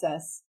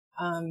process.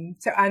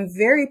 So I'm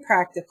very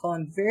practical.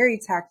 I'm very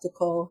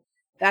tactical.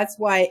 That's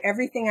why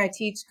everything I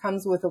teach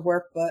comes with a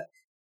workbook.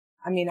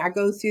 I mean, I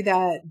go through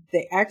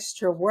the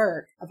extra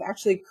work of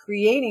actually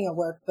creating a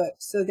workbook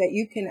so that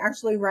you can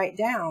actually write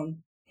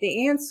down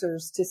the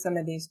answers to some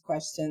of these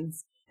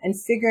questions and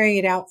figuring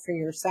it out for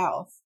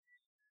yourself.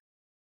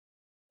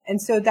 And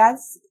so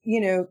that's,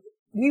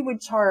 we would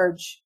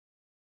charge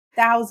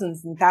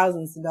thousands and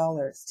thousands of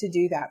dollars to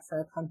do that for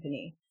a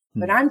company.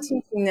 But I'm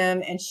teaching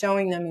them and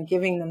showing them and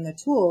giving them the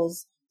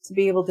tools to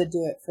be able to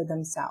do it for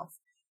themselves.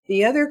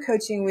 The other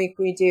coaching week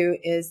we do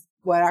is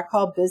what I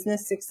call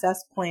business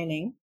success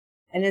planning.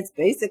 And it's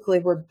basically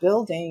we're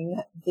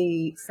building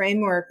the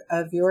framework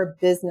of your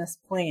business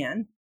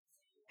plan.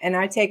 And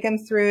I take them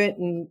through it,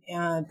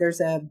 and there's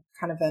a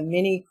kind of a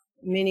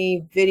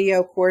mini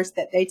video course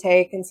that they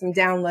take and some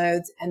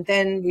downloads. And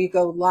then we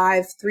go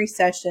live 3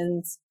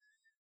 sessions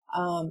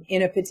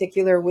in a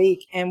particular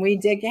week, and we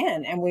dig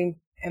in and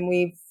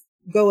we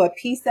go a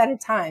piece at a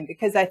time,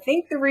 because I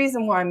think the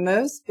reason why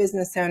most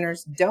business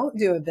owners don't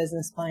do a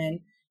business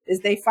plan is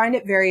they find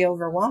it very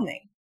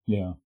overwhelming.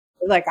 Yeah.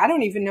 Like, I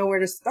don't even know where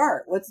to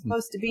start. What's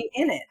supposed to be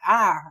in it?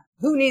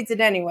 Who needs it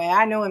anyway?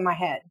 I know in my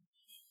head.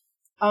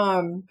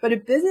 But a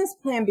business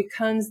plan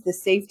becomes the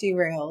safety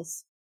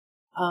rails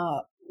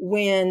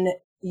when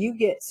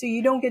so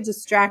you don't get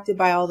distracted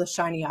by all the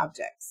shiny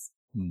objects,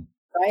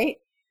 right?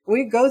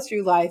 We go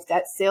through life,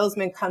 that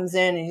salesman comes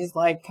in and he's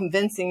like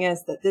convincing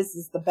us that this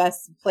is the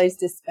best place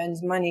to spend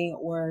money,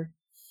 or,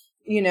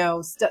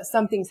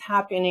 something's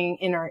happening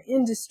in our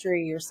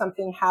industry, or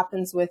something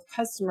happens with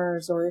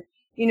customers, or,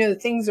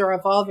 things are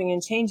evolving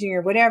and changing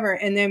or whatever.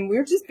 And then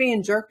we're just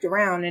being jerked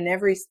around in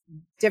every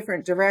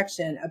different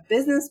direction. A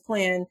business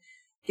plan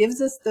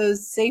gives us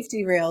those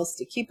safety rails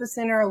to keep us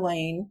in our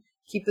lane,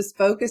 keep us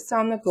focused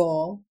on the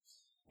goal.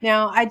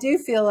 Now, I do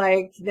feel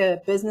like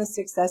the business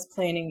success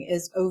planning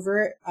is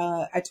over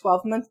a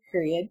 12-month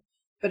period,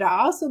 but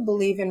I also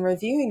believe in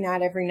reviewing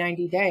that every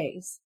 90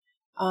 days.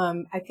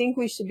 I think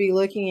we should be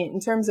looking at, in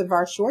terms of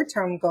our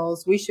short-term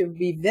goals, we should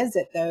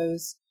revisit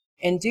those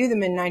and do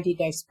them in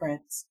 90-day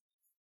sprints,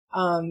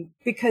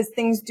 because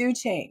things do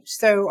change.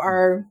 So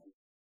our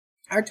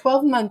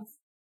 12-month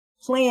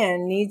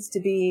plan needs to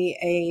be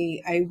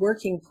a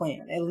working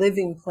plan, a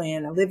living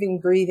plan, a living,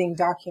 breathing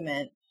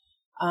document.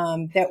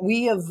 That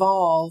we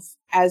evolve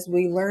as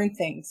we learn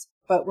things,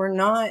 but we're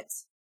not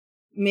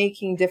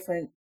making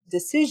different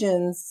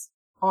decisions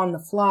on the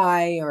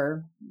fly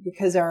or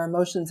because our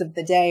emotions of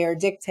the day are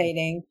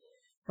dictating,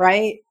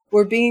 right?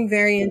 We're being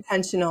very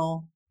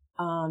intentional.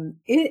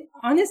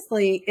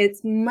 Honestly,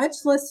 it's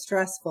much less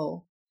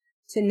stressful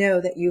to know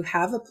that you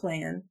have a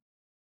plan,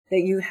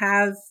 that you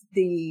have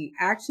the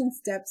action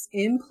steps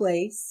in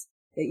place,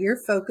 that you're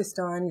focused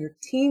on, your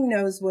team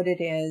knows what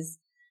it is.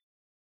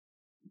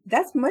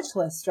 That's much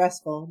less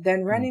stressful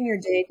than running your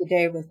day to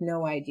day with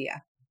no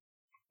idea.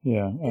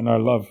 Yeah. And I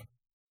love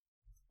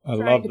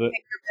trying to that.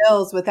 Pay your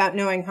bills without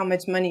knowing how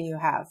much money you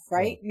have,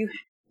 right? Yeah.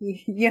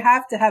 You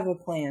have to have a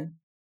plan.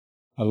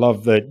 I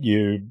love that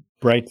you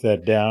break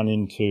that down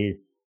into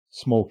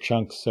small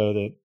chunks so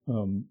that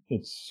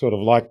it's sort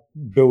of like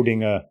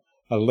building a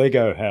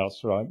Lego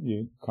house, right?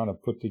 You kind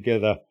of put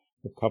together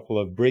a couple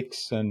of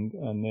bricks and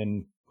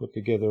then put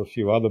together a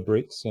few other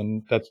bricks,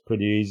 and that's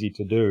pretty easy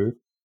to do.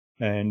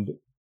 And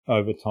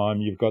over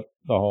time, you've got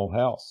the whole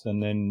house,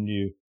 and then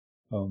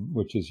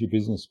which is your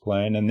business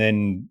plan. And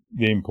then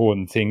the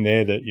important thing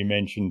there that you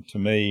mentioned to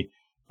me,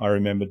 I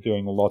remember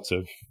doing lots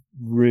of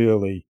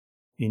really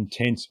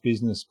intense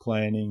business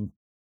planning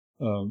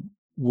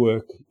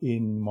work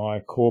in my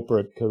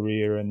corporate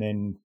career, and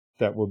then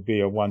that would be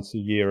a once a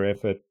year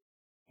effort,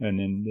 and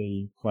then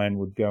the plan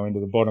would go into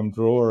the bottom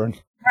drawer and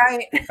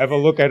have a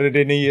look at it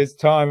in a year's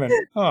time, and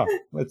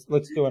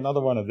let's do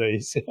another one of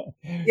these.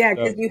 Yeah,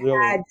 because you really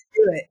had to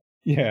do it.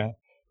 Yeah,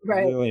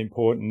 right. Really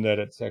important that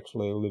it's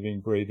actually a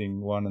living,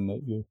 breathing one, and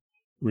that you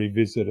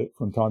revisit it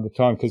from time to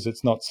time, because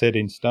it's not set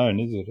in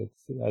stone, is it?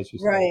 It's, as you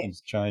say,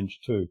 things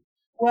change too.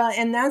 Well,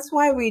 and that's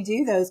why we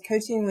do those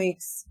coaching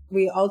weeks.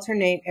 We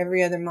alternate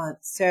every other month.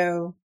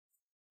 So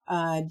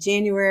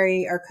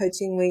January, our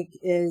coaching week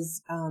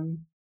is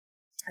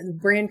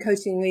brand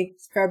coaching week.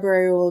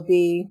 February will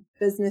be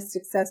business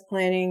success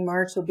planning.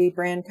 March will be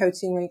brand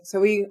coaching week.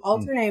 So we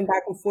alternate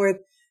back and forth,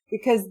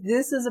 because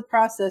this is a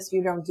process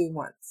you don't do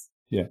once.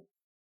 Yeah.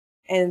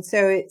 And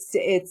so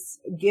it's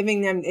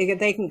giving them,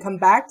 they can come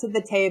back to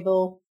the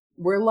table.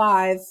 We're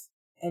live,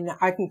 and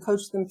I can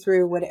coach them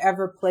through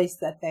whatever place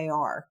that they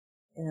are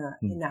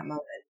in that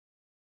moment.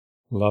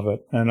 Love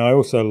it. And I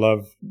also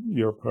love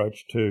your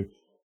approach to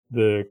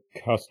the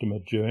customer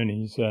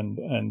journeys and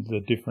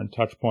the different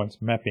touch points,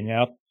 mapping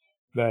out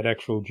that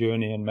actual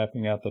journey and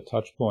mapping out the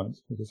touch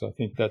points, because I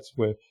think that's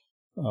where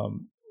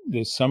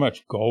there's so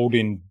much gold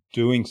in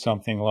doing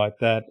something like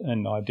that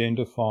and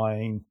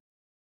identifying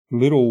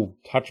little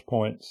touch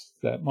points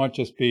that might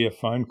just be a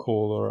phone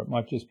call, or it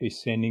might just be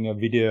sending a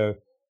video,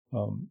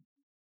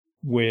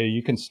 where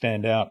you can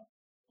stand out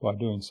by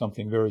doing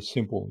something very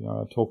simple.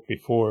 I talked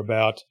before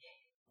about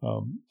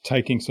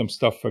taking some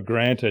stuff for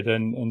granted,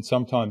 and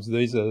sometimes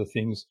these are the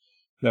things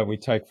that we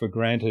take for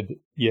granted.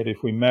 Yet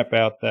if we map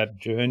out that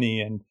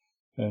journey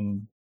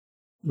and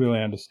really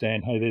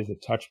understand, hey, there's a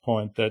touch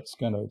point that's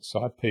going to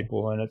excite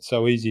people, and it's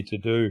so easy to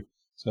do,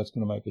 so it's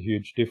going to make a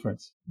huge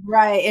difference.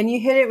 Right, and you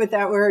hit it with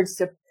that word,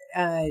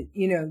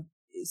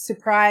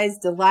 surprise,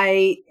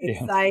 delight,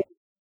 excite.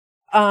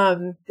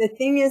 The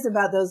thing is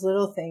about those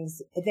little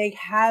things, they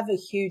have a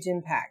huge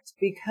impact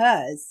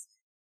because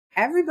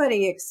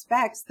everybody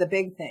expects the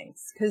big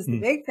things because the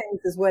big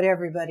things is what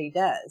everybody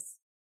does.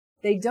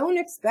 They don't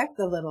expect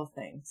the little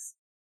things.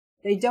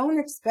 They don't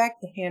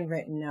expect the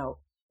handwritten note.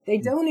 They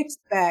don't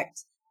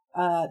expect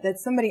that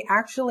somebody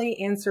actually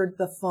answered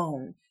the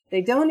phone.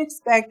 They don't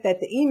expect that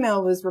the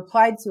email was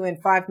replied to in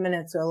 5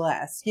 minutes or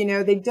less. You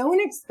know, they don't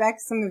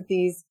expect some of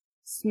these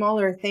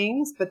smaller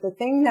things, but the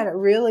thing that it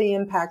really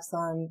impacts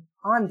on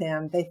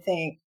them, they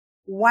think,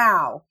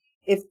 wow,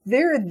 if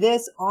they're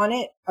this on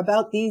it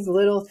about these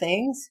little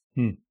things,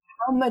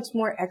 how much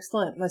more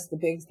excellent must the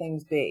big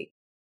things be?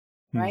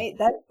 Right?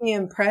 That's the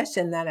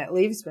impression that it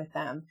leaves with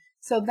them.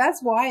 So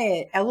that's why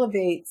it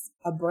elevates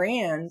a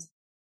brand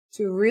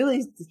to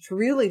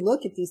really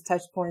look at these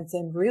touch points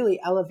and really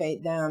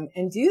elevate them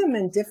and do them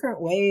in different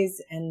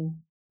ways. And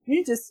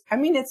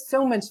it's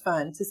so much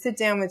fun to sit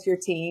down with your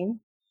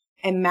team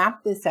and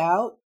map this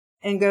out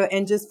and go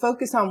and just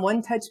focus on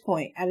one touch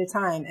point at a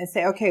time and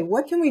say, okay,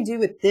 what can we do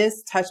with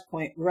this touch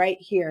point right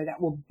here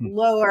that will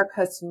blow our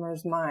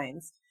customers'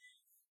 minds?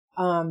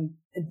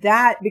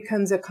 That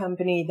becomes a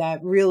company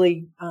that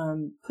really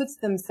puts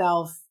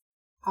themselves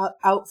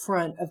out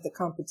front of the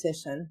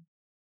competition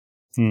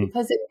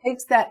because it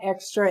takes that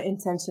extra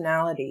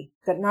intentionality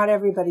that not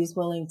everybody's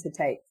willing to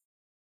take.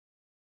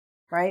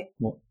 Right?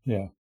 Well,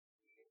 yeah.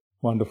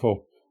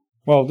 Wonderful.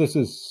 Well, this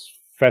is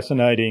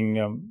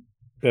fascinating.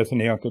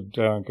 Bethany, I could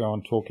go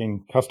on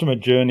talking customer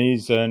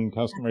journeys and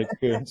customer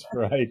experience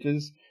for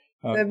ages.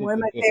 One of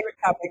my favorite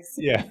topics.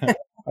 Yeah.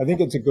 I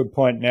think it's a good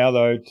point now,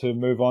 though, to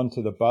move on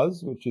to the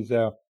buzz, which is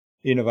our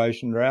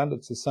innovation round.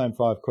 It's the same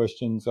 5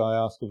 questions I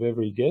ask of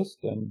every guest.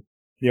 And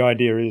the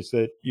idea is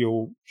that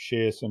you'll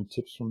share some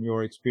tips from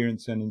your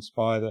experience and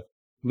inspire the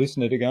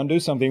listener to go and do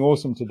something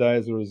awesome today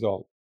as a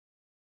result.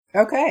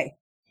 Okay.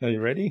 Are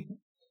you ready?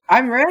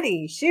 I'm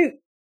ready. Shoot.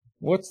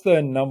 What's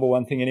the number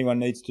one thing anyone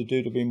needs to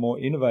do to be more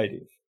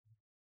innovative?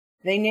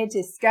 They need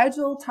to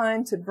schedule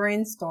time to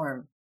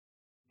brainstorm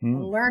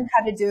and learn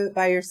how to do it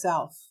by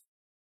yourself.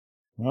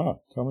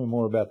 Oh, tell me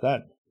more about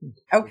that.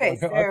 Okay.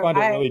 So I find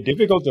it really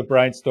difficult to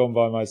brainstorm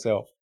by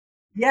myself.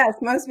 Yes,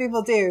 most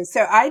people do.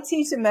 So I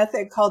teach a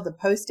method called the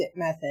Post-it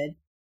method.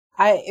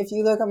 If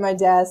you look on my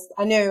desk,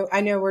 I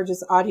know we're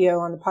just audio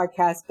on the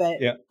podcast, but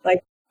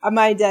like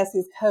my desk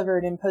is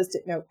covered in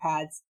Post-it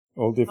notepads.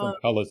 All different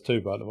colors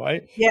too, by the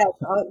way. Yeah,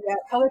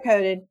 color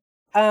coded.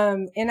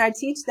 And I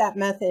teach that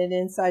method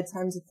inside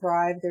Time to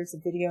Thrive. There's a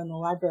video in the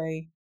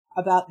library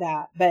about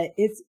that, but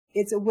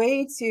it's a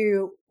way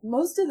to,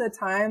 most of the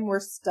time we're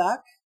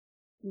stuck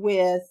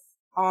with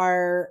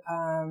our,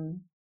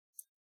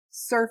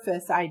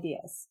 surface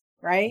ideas,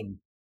 right?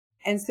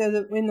 And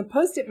so in the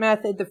Post-it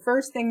method, the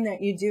first thing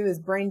that you do is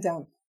brain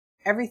dump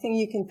everything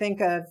you can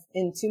think of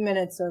in 2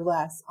 minutes or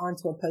less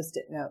onto a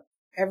Post-it note.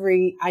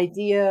 Every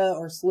idea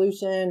or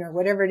solution or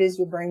whatever it is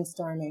you're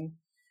brainstorming.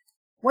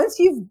 Once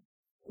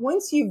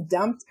you've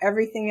dumped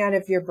everything out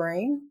of your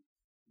brain,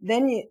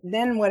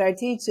 then what I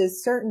teach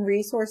is certain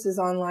resources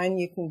online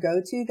you can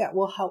go to that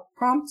will help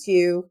prompt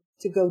you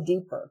to go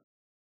deeper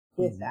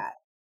with that.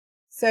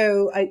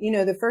 So,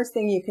 the first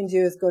thing you can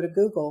do is go to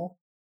Google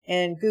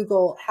and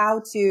Google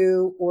how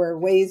to or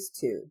ways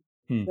to,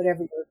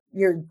 whatever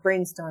you're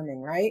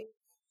brainstorming, right?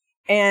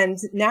 And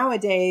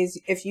nowadays,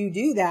 if you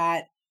do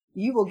that,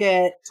 you will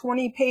get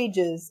 20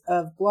 pages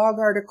of blog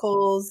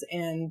articles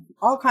and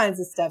all kinds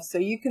of stuff. So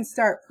you can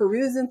start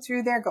perusing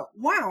through there, go,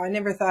 wow, I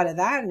never thought of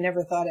that. I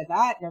never thought of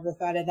that. Never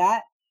thought of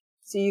that.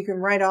 So you can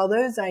write all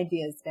those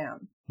ideas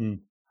down.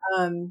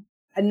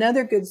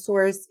 Another good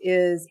source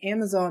is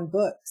Amazon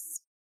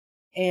Books,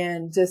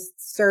 and just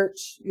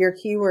search your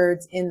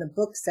keywords in the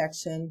book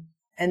section.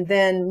 And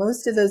then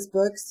most of those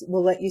books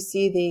will let you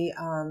see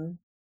the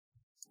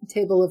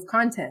table of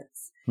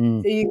contents.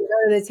 So you can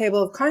go to the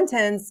table of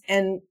contents,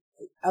 and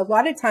a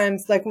lot of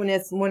times, like when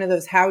it's one of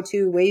those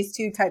how-to,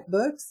 ways-to type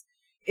books,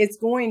 it's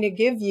going to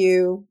give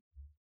you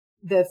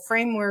the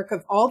framework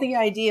of all the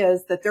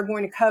ideas that they're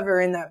going to cover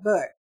in that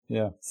book.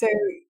 Yeah. So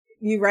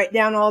you write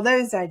down all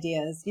those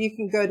ideas. You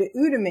can go to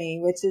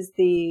Udemy, which is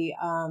the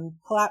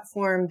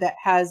platform that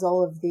has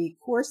all of the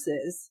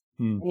courses.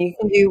 And you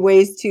can do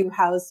ways to,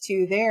 hows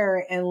to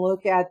there and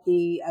look at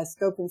the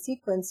scope and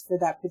sequence for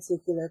that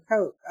particular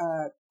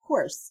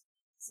course.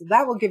 So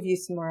that will give you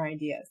some more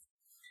ideas.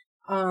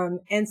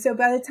 And so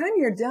by the time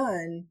you're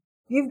done,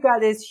 you've got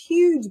this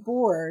huge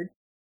board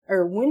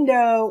or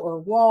window or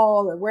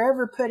wall or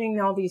wherever putting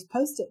all these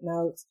Post-it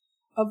notes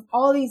of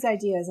all these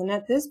ideas. And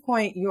at this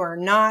point, you are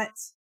not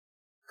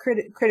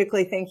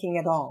critically thinking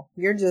at all.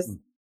 You're just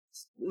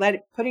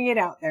putting it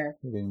out there.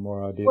 Getting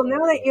more ideas. Well,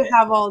 now that you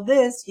have all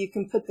this, you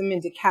can put them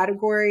into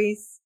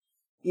categories.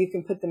 You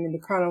can put them into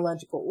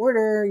chronological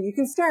order. You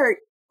can start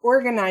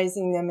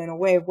organizing them in a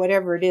way,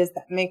 whatever it is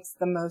that makes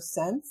the most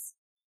sense.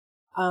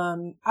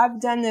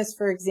 I've done this,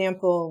 for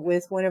example,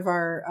 with one of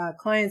our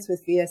clients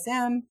with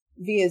VSM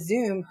via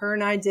Zoom. Her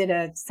and I did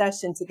a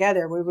session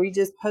together where we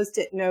just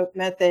Post-it note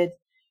method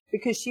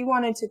because she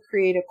wanted to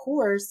create a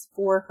course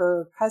for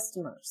her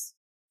customers.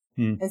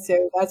 Mm. And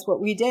so that's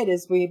what we did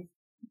is we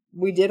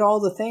did all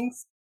the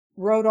things,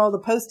 wrote all the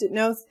Post-it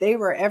notes. They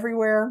were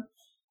everywhere.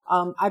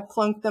 I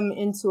plunked them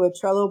into a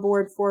Trello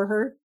board for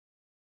her.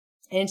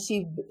 And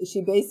she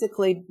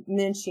basically,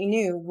 then she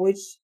knew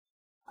which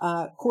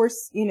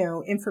course,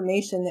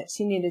 information that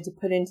she needed to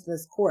put into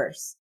this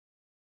course.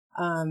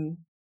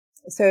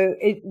 So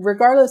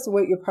regardless of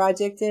what your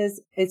project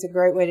is, it's a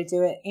great way to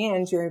do it.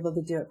 And you're able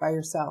to do it by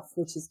yourself,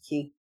 which is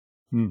key.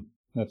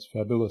 That's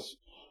fabulous.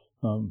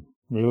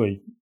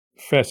 Really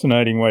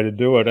fascinating way to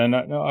do it. And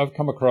I've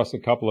come across a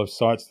couple of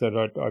sites that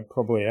I'd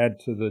probably add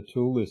to the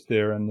tool list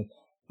there. And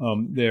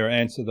they're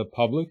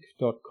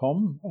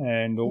answerthepublic.com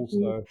and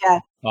also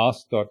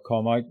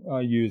ask.com.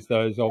 I use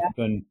those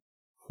often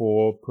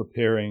for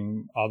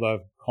preparing other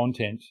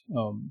content.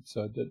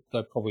 So that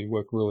they probably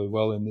work really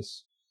well in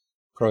this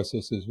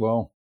process as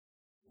well.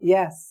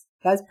 Yes,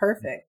 that's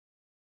perfect.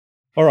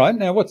 All right.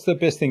 Now, what's the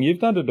best thing you've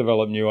done to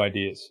develop new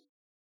ideas?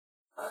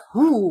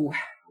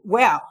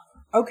 Well,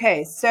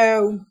 okay.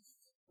 So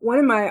one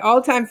of my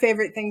all-time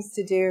favorite things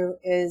to do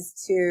is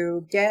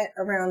to get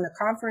around the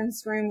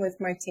conference room with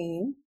my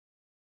team.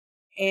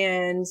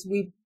 And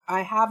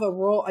I have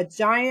a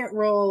giant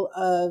roll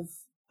of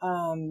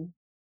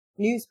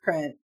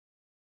newsprint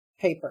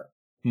paper.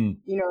 You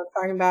know what I'm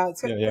talking about?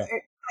 It's like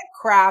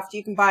craft.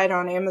 You can buy it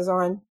on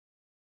Amazon.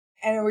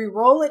 And we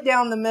roll it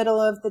down the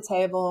middle of the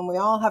table, and we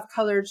all have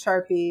colored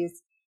Sharpies.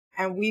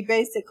 And we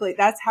basically,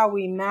 that's how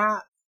we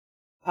map,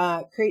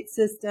 create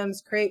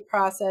systems, create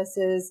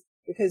processes,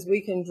 because we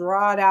can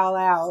draw it all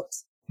out.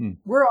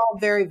 We're all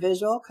very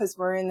visual because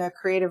we're in the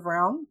creative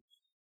realm.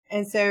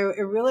 And so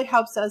it really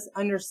helps us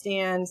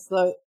understand,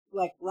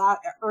 like a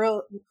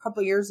couple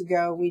of years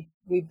ago,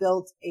 we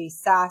built a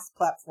SaaS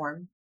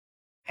platform.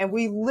 And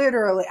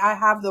I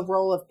have the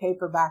roll of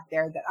paper back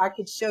there that I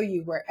could show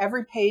you where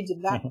every page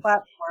of that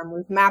platform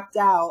was mapped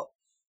out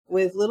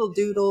with little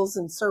doodles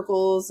and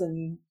circles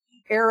and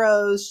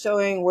arrows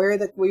showing where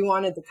we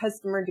wanted the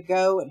customer to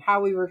go and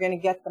how we were going to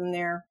get them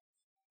there.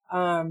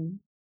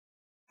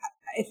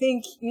 I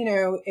think,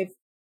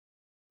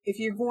 if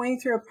you're going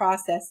through a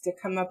process to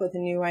come up with a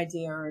new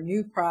idea or a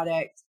new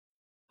product,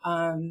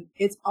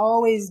 it's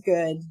always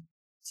good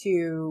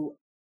to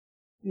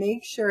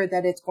make sure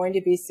that it's going to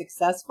be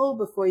successful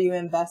before you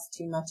invest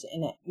too much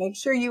in it. Make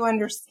sure you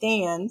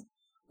understand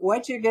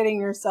what you're getting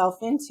yourself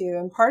into.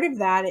 And part of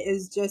that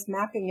is just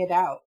mapping it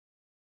out.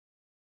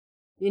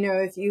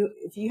 If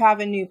you have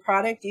a new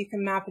product, you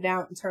can map it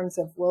out in terms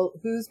of, well,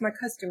 who's my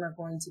customer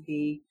going to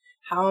be?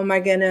 How am I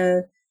going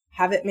to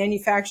have it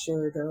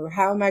manufactured, or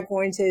how am I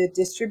going to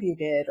distribute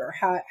it, or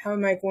how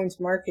am I going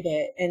to market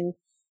it? And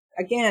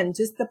again,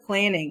 just the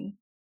planning.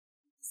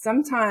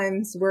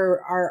 Sometimes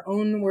we're our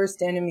own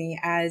worst enemy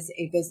as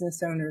a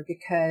business owner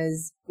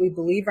because we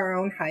believe our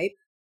own hype,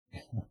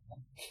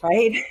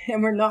 right?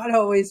 And we're not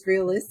always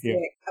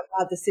realistic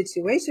about the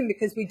situation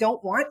because we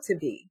don't want to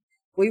be.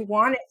 We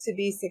want it to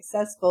be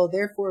successful.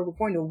 Therefore, we're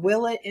going to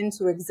will it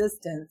into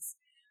existence.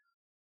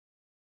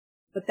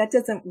 But that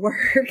doesn't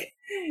work.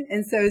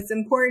 And so it's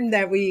important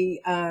that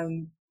we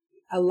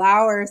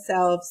allow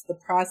ourselves the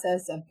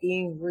process of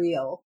being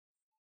real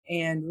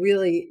and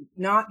really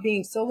not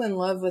being so in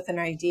love with an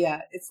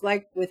idea. It's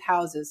like with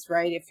houses,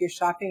 right? If you're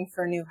shopping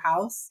for a new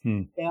house,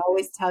 they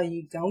always tell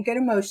you, don't get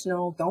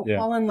emotional, don't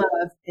fall in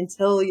love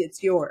until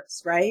it's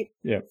yours, right?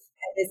 Yeah.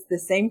 And it's the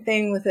same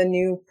thing with a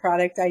new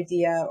product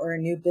idea or a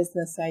new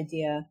business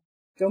idea.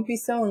 Don't be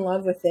so in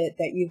love with it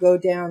that you go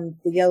down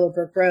the yellow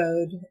brick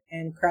road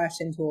and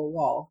crash into a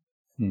wall.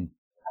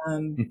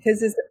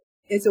 Because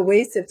it's a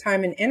waste of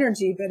time and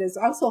energy, but it's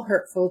also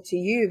hurtful to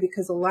you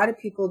because a lot of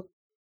people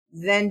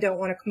then don't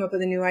want to come up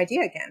with a new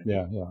idea again.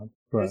 Yeah.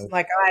 Right. It's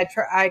like,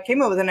 I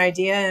came up with an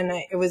idea and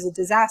it was a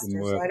disaster,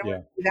 so I don't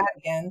want to do that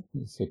again.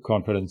 It's a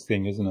confidence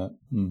thing, isn't it?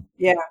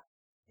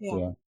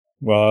 Yeah.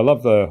 Well, I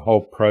love the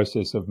whole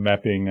process of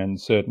mapping, and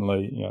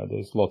certainly,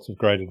 there's lots of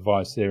great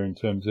advice there in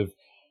terms of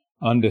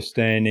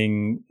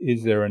understanding,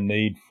 is there a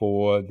need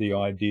for the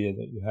idea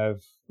that you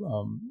have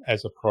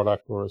as a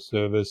product or a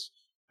service,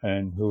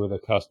 and who are the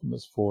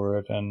customers for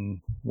it,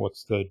 and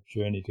what's the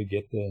journey to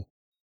get there.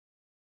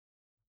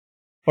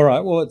 All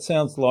right. Well, it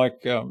sounds like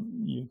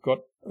you've got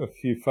a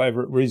few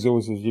favourite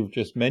resources you've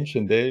just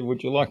mentioned there.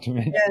 Would you like to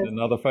mention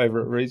another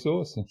favourite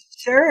resource?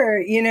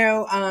 Sure.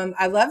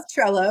 I love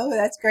Trello.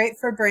 That's great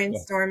for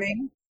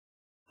brainstorming.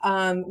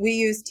 We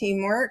use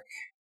Teamwork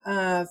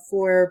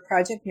for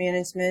project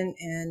management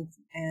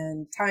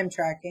and time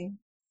tracking,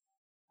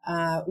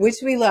 which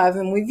we love.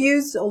 And we've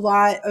used a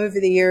lot over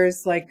the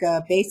years, like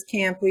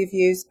Basecamp we've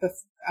used,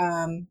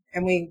 and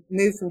we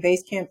moved from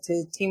Basecamp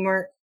to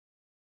Teamwork.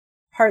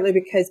 Partly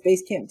because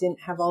Basecamp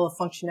didn't have all the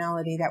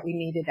functionality that we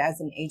needed as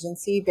an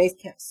agency.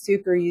 Basecamp's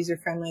super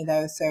user-friendly,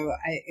 though, so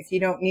if you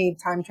don't need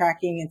time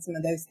tracking and some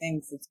of those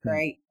things, it's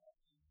great.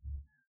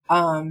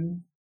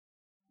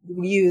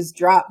 We use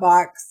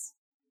Dropbox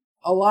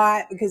a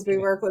lot because we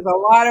work with a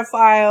lot of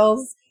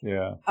files.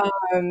 Yeah.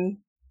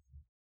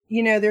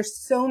 There's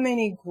so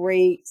many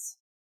great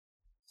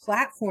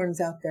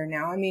platforms out there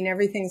now. I mean,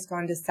 everything's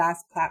gone to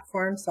SaaS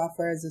platform,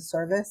 software as a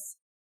service.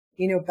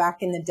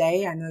 Back in the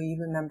day, I know you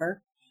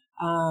remember,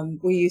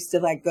 we used to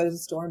like go to the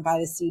store and buy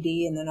the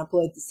CD and then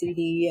upload the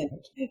CD. And,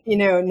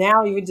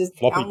 now you would just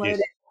Floppy download disk.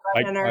 it.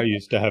 I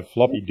used to have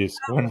floppy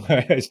disk when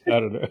I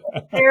started.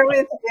 There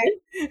with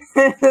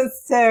you.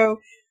 So,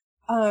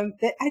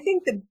 I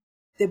think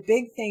the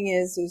big thing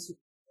is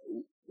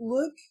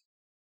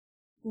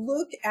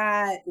look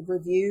at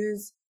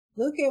reviews,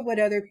 look at what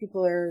other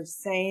people are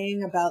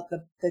saying about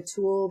the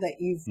tool that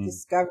you've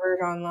discovered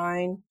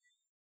online.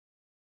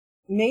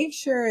 Make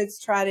sure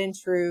it's tried and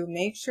true.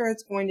 Make sure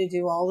it's going to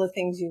do all the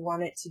things you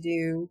want it to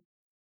do.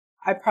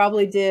 I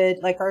probably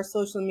did, like our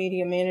social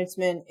media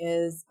management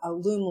is a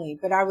Loomly,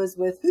 but I was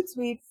with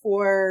Hootsuite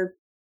for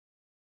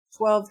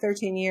 12,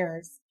 13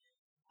 years.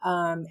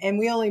 And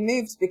we only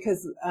moved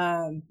because,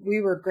 we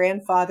were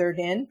grandfathered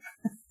in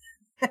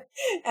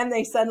and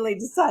they suddenly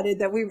decided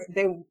that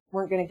they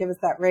weren't going to give us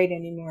that rate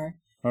anymore.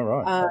 All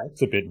right.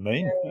 That's a bit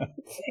mean.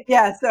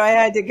 Yeah. So I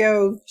had to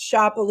go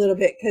shop a little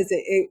bit because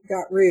it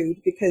got rude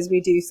because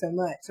we do so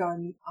much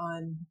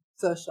on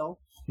social.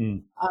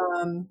 And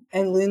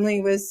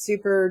Loomly was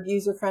super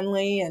user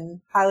friendly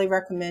and highly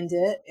recommend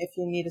it if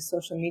you need a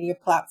social media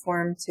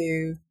platform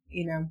to,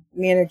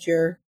 manage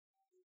your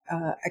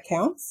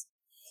accounts.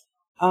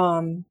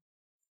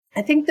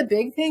 I think the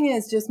big thing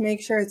is just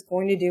make sure it's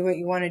going to do what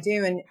you want to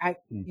do, and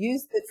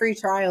use the free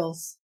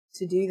trials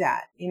to do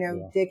that.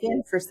 Dig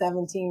in for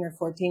 17 or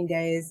 14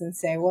 days and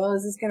say, well,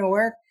 is this going to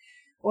work?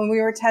 When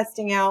we were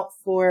testing out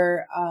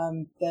for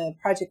the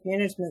project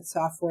management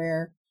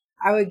software,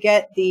 I would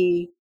get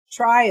the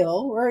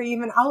trial, or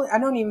even I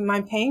don't even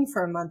mind paying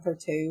for a month or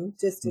two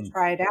just to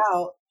try it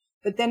out.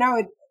 But then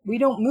we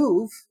don't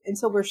move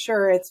until we're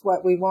sure it's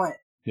what we want.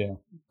 Yeah.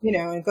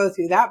 And go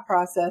through that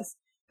process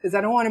because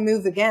I don't want to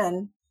move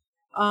again.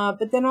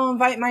 But then I'll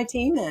invite my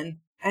team in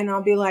and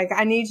I'll be like,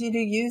 I need you to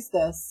use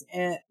this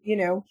and,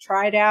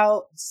 try it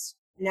out,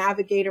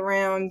 navigate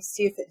around,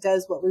 see if it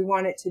does what we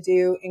want it to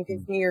do, and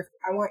give me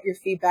I want your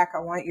feedback. I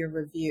want your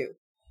review.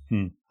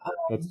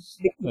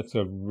 That's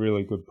a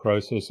really good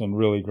process and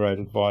really great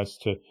advice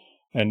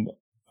and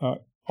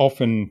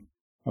often,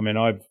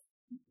 I've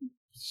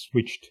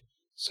switched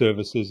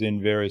services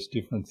in various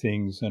different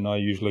things and I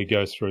usually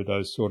go through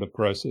those sort of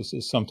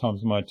processes.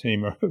 Sometimes my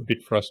team are a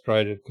bit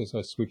frustrated because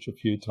I switch a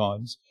few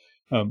times,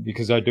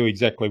 because I do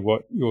exactly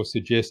what you're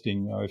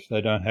suggesting. If they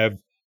don't have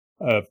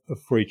a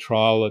free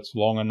trial that's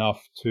long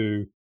enough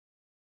to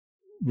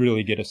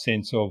really get a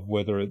sense of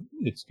whether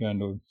it's going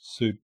to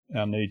suit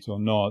our needs or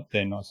not,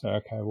 then I say,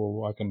 okay,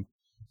 well, I can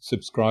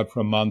subscribe for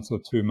a month or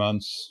 2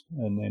 months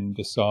and then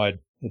decide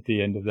at the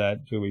end of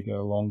that, do we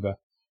go longer?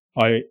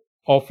 I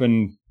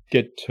often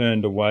get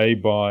turned away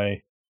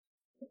by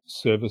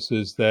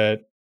services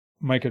that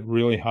make it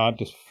really hard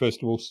to,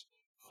 first of all,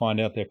 find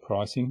out their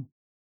pricing.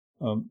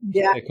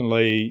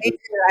 Secondly,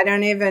 I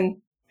don't even,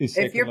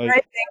 if your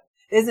pricing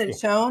isn't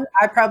shown,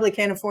 I probably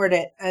can't afford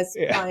it as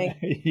my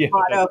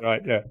motto. That's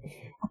right. Yeah.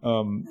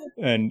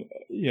 And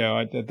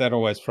that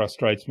always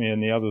frustrates me.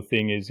 And the other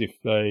thing is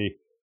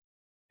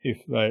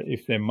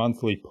if their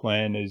monthly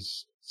plan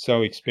is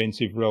so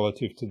expensive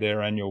relative to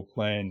their annual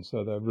plan,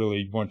 so they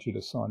really want you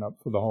to sign up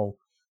for the whole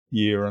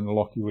year and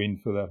lock you in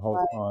for that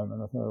whole time.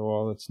 And I thought,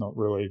 well, that's not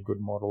really a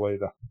good model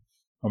either.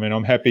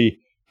 I'm happy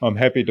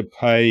to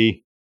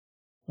pay.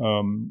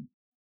 A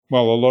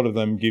lot of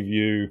them give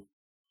you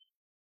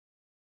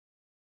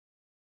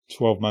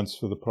 12 months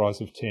for the price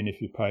of 10 if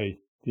you pay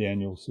the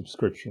annual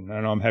subscription,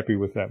 and I'm happy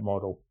with that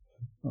model.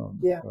 So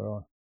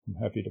I'm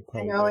happy to pay.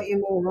 I know what you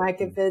mean.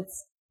 Like if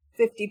it's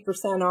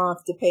 50%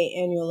 off to pay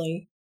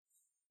annually.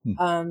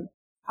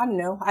 I don't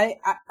know. I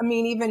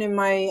mean, even in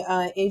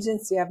my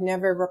agency, I've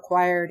never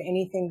required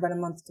anything but a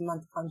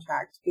month-to-month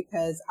contract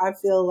because I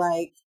feel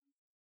like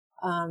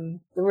the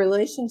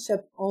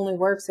relationship only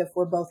works if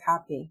we're both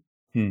happy.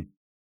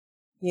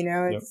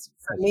 It's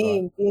for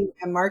me, being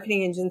a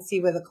marketing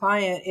agency with a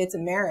client, it's a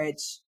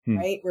marriage,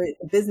 right? We're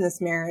a business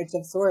marriage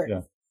of sorts.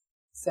 Yeah.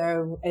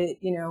 So,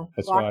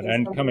 that's right.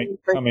 And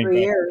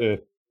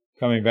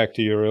coming back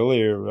to your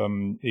earlier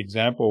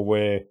example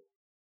where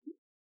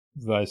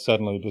they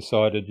suddenly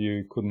decided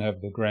you couldn't have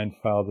the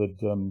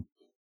grandfathered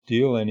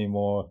deal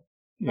anymore.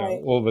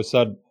 All of a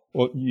sudden,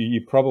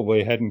 you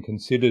probably hadn't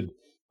considered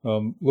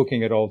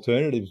looking at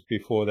alternatives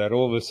before that.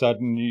 All of a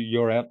sudden,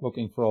 you're out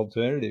looking for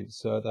alternatives.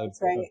 So they've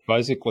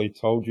basically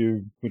told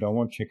you, we don't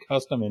want your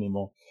custom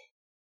anymore.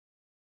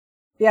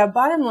 Yeah.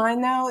 Bottom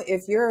line, though,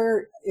 if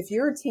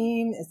your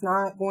team is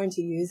not going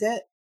to use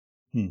it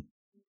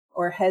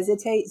or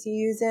hesitate to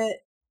use it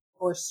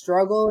or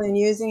struggle in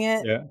using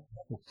it,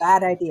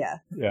 bad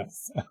idea. Yeah.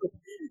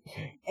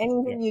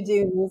 Anything you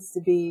do needs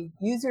to be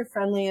user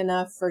friendly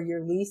enough for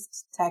your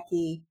least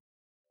techie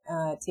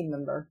team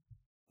member.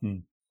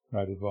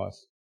 Great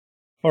advice.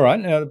 All right.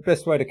 Now, the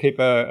best way to keep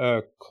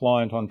a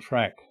client on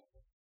track.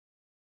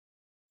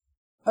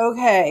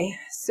 Okay.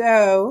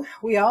 So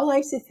we all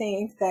like to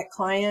think that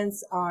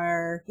clients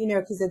are,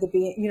 because at the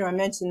beginning, I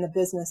mentioned the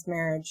business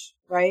marriage,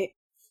 right?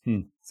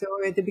 Hmm. So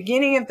at the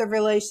beginning of the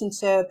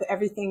relationship,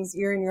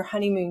 you're in your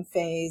honeymoon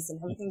phase and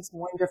everything's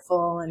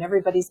wonderful and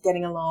everybody's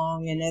getting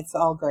along and it's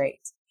all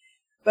great.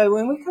 But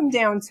when we come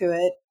down to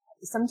it,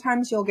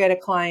 sometimes you'll get a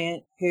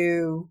client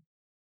who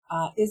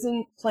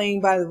isn't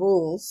playing by the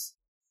rules,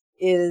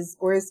 is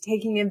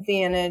taking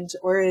advantage,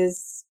 or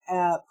is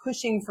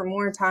pushing for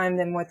more time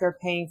than what they're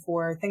paying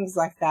for, things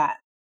like that.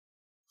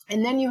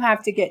 And then you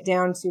have to get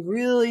down to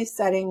really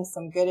setting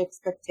some good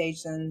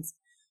expectations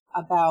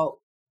about,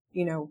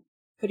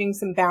 putting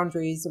some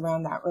boundaries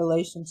around that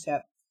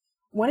relationship.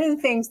 One of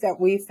the things that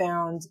we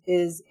found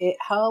is it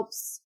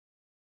helps,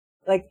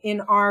 like in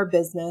our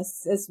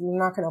business, this is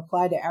not going to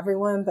apply to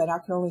everyone, but I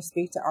can only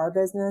speak to our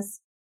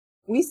business.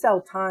 We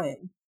sell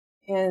time.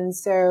 And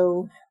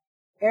so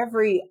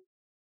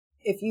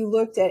if you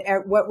looked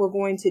at what we're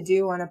going to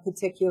do on a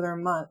particular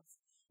month,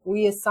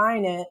 we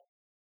assign it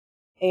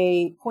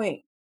a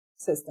point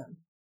system.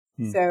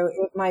 So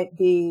it might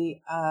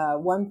be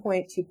 1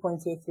 point, 2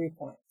 points, or 3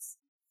 points.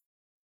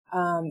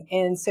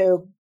 And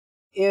so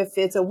if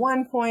it's a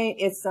 1 point,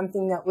 it's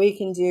something that we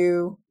can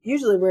do.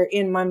 Usually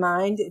in my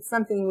mind, it's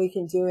something we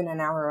can do in an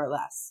hour or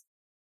less.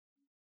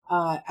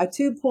 A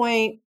 2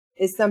 point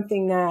is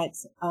something that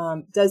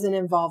doesn't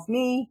involve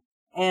me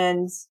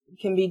and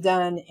can be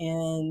done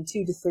in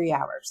 2 to 3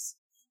 hours.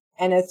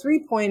 And a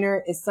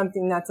 3-pointer is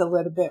something that's a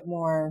little bit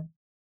more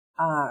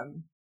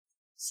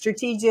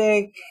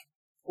strategic,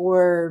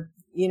 or,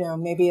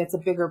 maybe it's a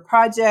bigger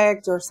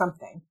project or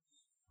something,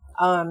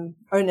 or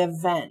an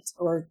event,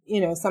 or,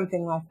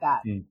 something like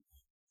that.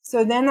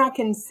 So then I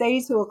can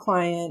say to a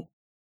client,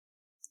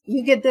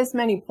 you get this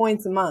many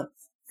points a month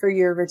for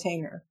your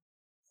retainer.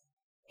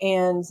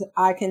 And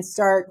I can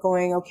start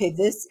going, okay,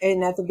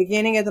 and at the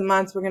beginning of the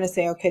month, we're going to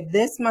say, okay,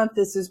 this month,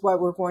 this is what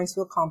we're going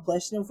to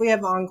accomplish. And if we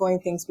have ongoing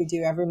things we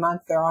do every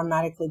month, they're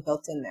automatically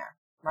built in there,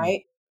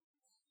 right?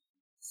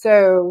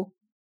 So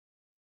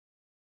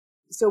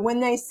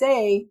when they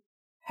say,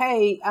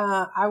 hey,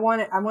 I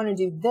want to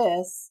do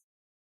this,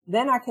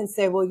 then I can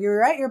say, well,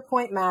 you're at your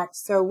point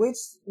max. So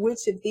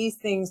which of these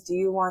things do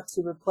you want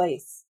to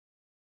replace?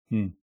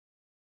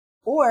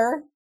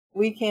 Or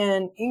we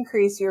can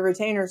increase your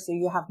retainer so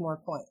you have more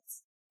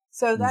points.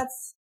 So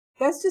that's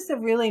just a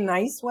really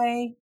nice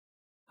way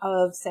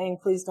of saying,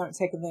 please don't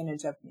take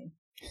advantage of me.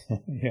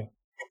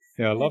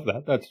 Yeah, I love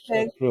that. That's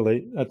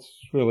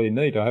really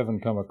neat. I haven't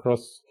come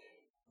across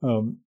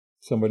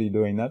somebody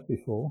doing that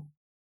before.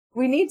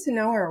 We need to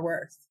know our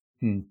worth,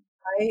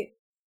 right?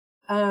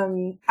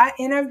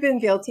 I've been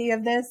guilty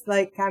of this.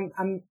 Like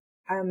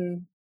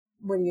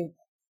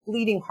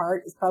bleeding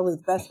heart is probably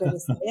the best way to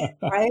say it,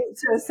 right?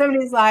 So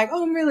somebody's like,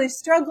 oh, I'm really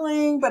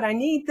struggling, but I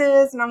need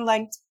this. And I'm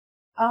like,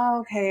 oh,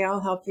 okay, I'll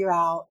help you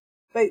out.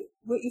 But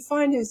what you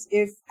find is,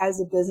 if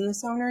as a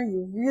business owner,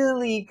 you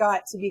really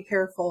got to be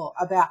careful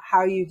about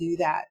how you do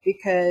that,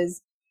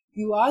 because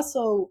you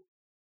also,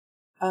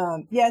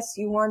 yes,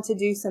 you want to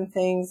do some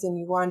things, and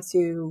you want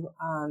to,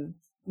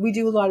 we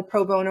do a lot of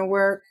pro bono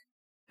work,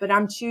 but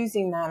I'm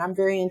choosing that. I'm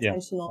very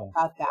intentional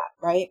about that,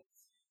 right?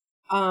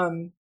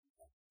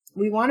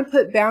 We want to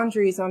put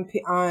boundaries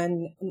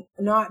on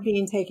not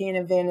being taken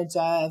advantage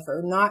of,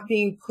 or not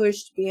being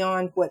pushed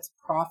beyond what's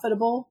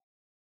profitable,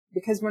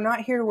 because we're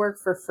not here to work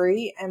for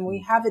free, and we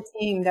have a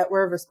team that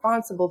we're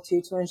responsible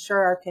to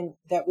ensure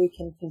that we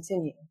can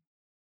continue.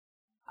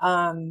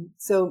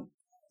 So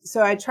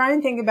I try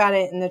and think about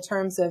it in the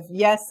terms of,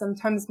 yes,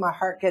 sometimes my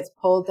heart gets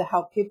pulled to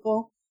help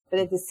people, but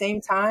at the same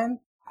time,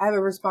 I have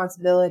a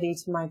responsibility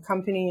to my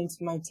company and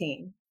to my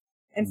team,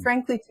 and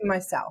frankly, to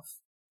myself.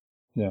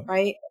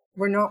 Right?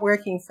 We're not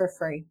working for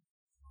free.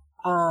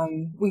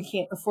 We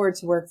can't afford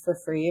to work for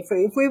free.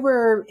 If we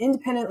were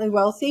independently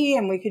wealthy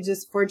and we could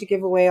just afford to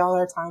give away all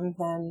our time,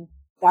 then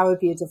that would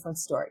be a different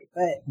story.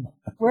 But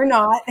we're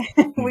not.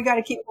 We got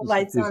to keep the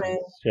lights on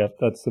it. Yeah,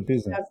 that's the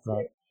business,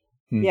 right?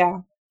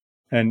 Yeah.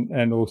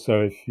 And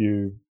also, if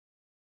you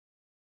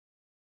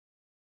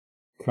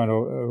kind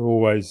of are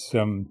always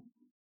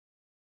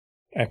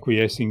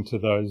acquiescing to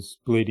those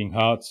bleeding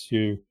hearts,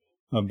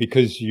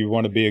 because you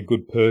want to be a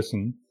good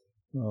person,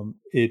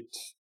 it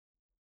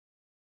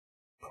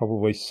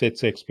probably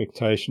sets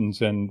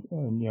expectations, and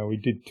we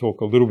did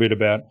talk a little bit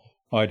about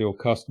ideal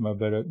customer,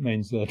 but it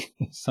means that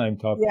the same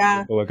type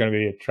of people are going to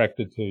be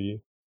attracted to you.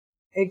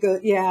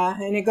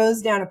 And it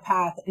goes down a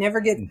path. It never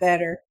gets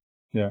better.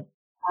 Yeah.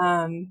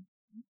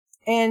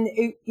 And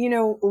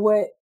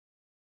what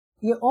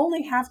you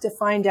only have to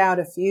find out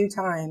a few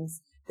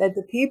times, that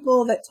the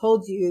people that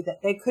told you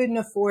that they couldn't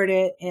afford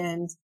it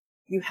and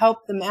you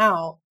helped them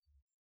out,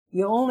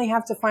 you only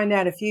have to find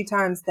out a few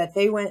times that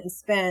they went and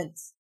spent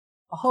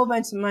a whole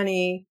bunch of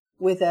money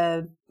with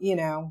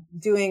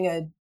doing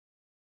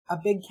a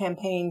big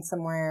campaign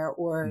somewhere,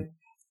 or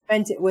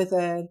spent it with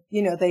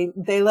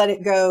they let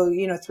it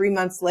go, 3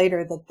 months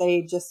later, that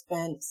they just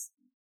spent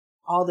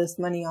all this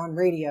money on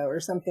radio or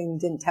something,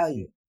 didn't tell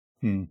you.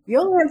 You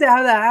only have to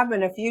have that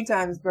happen a few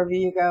times before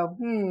you go,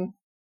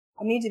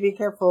 I need to be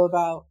careful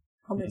about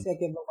how much I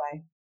give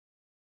away.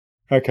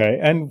 Okay.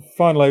 And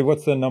finally,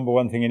 what's the number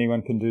one thing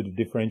anyone can do to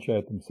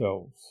differentiate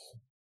themselves?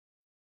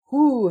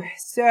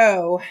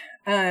 So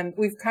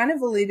we've kind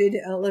of alluded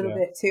a little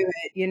bit to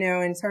it,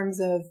 in terms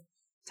of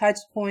touch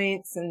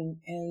points and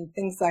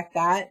things like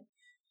that.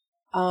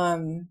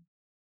 I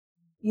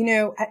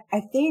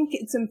think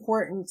it's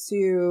important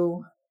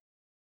to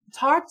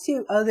talk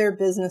to other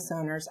business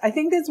owners. I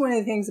think that's one of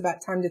the things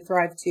about Time to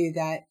Thrive too,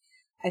 that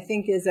I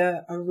think is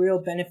a real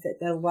benefit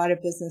that a lot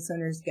of business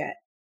owners get.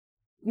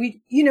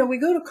 We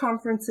go to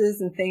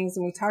conferences and things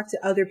and we talk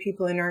to other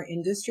people in our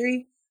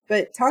industry,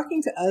 but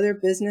talking to other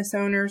business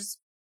owners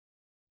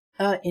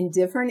in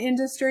different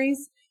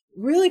industries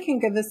really can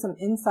give us some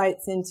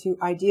insights into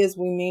ideas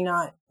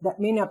that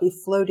may not be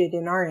floated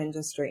in our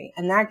industry.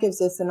 And that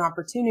gives us an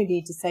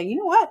opportunity to say, you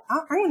know what,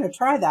 I'm going to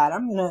try that.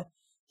 I'm going to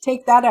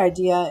take that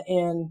idea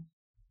and,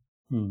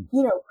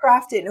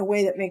 craft it in a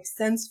way that makes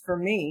sense for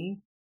me.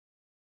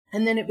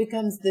 And then it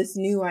becomes this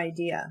new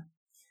idea.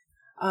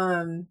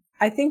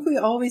 I think we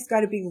always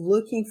got to be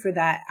looking for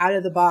that out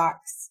of the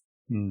box.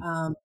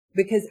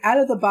 Because out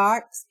of the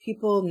box,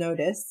 people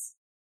notice,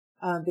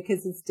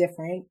 because it's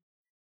different.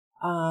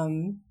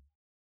 And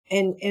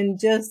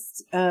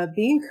just,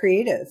 being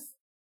creative.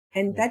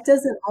 And that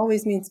doesn't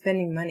always mean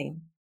spending money.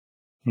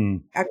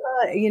 I call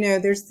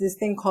it, there's this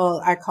thing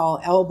I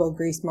call elbow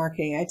grease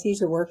marketing. I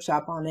teach a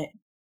workshop on it.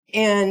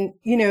 And,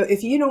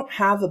 if you don't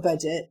have a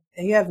budget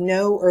and you have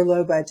no or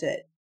low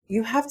budget,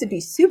 you have to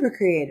be super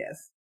creative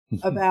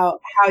about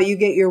how you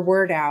get your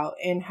word out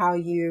and how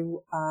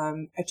you,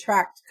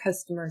 attract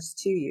customers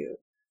to you.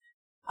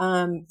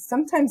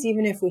 Sometimes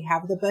even if we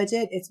have the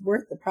budget, it's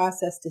worth the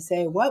process to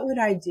say, what would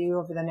I do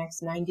over the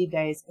next 90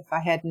 days if I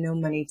had no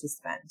money to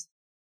spend?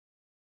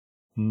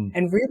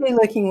 And really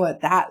looking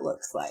what that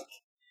looks like.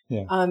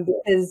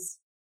 Because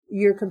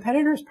your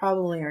competitors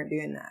probably aren't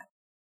doing that.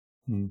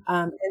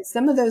 And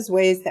some of those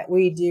ways that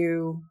we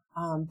do,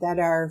 that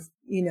are,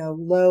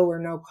 low or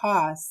no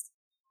cost,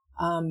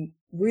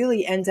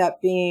 really end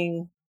up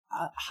being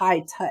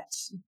high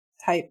touch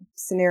type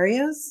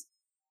scenarios.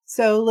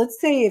 So let's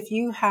say if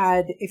you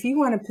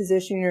want to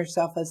position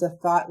yourself as a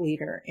thought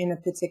leader in a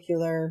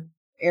particular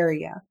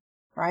area,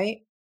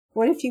 right?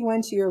 What if you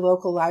went to your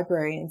local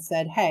library and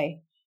said, hey,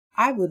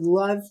 I would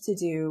love to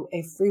do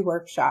a free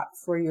workshop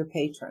for your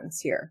patrons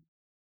here.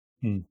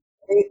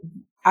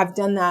 I've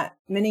done that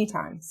many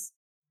times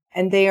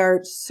and they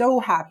are so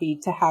happy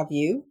to have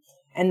you,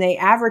 and they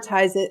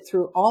advertise it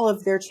through all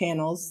of their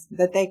channels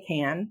that they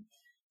can.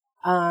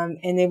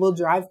 And they will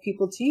drive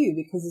people to you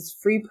because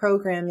it's free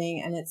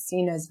programming and it's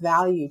seen as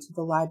value to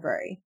the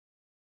library,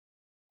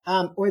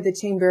 or the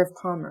Chamber of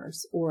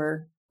Commerce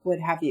or what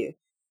have you.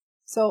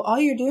 So all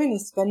you're doing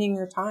is spending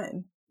your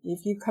time.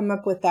 If you come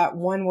up with that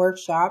one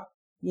workshop,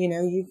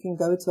 you can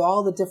go to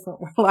all the different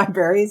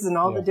libraries and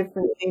all the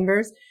different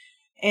chambers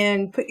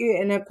and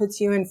it puts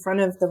you in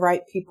front of the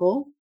right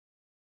people.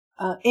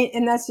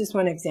 And that's just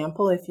one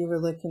example if you were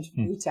looking to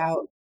reach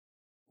out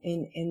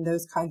in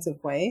those kinds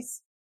of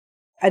ways.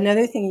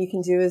 Another thing you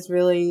can do is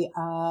really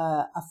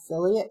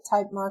affiliate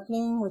type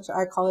marketing, which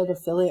I call it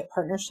affiliate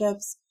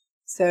partnerships.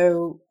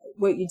 So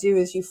what you do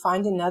is you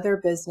find another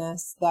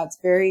business that's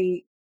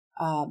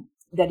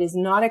that is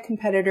not a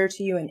competitor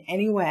to you in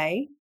any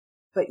way,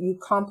 but you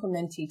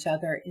complement each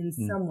other in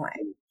some way.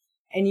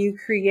 And you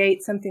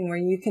create something where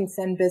you can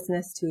send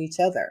business to each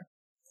other.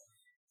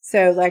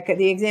 So like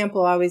the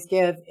example I always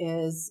give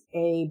is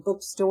a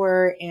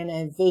bookstore and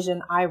a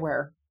Vision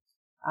eyewear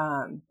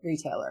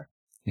retailer.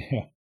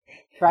 Yeah.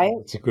 Right?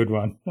 It's a good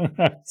one.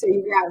 So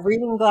you've got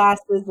reading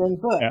glasses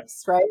and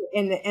books, right?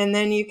 And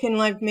then you can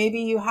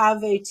maybe you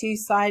have a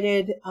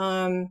two-sided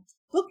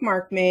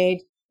bookmark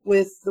made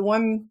with the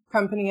one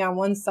company on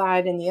one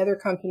side and the other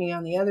company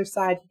on the other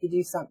side. You could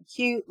do something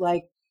cute,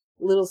 like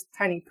a little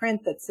tiny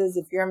print that says,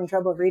 if you're having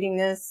trouble reading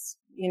this,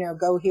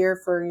 go here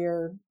for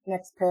your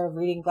next pair of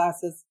reading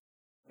glasses,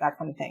 that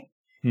kind of thing.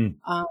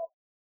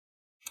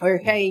 Or,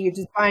 hey, you're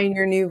just buying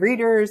your new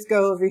readers,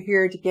 go over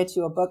here to get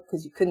you a book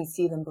because you couldn't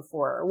see them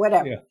before or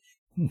whatever.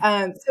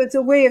 So it's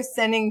a way of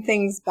sending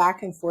things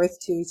back and forth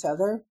to each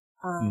other.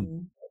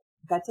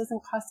 That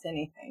doesn't cost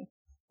anything.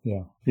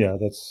 Yeah,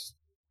 that's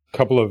a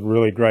couple of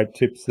really great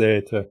tips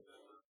there to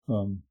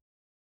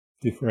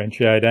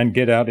differentiate and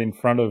get out in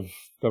front of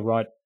the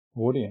right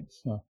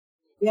audience.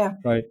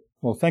 Great.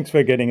 Well, thanks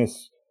for getting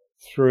us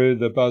through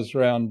the buzz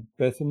round,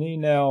 Bethany.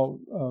 Now,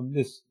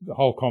 the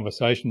whole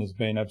conversation has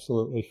been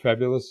absolutely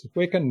fabulous.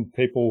 Where can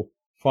people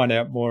find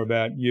out more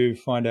about you,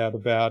 find out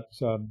about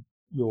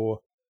your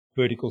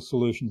Vertical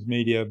Solutions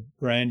Media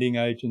branding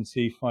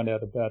agency, find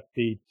out about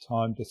the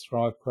Time to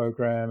Thrive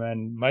program,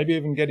 and maybe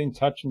even get in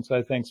touch and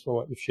say thanks for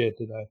what you've shared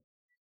today?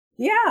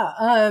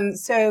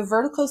 So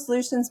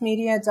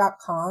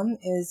verticalsolutionsmedia.com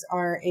is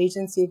our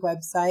agency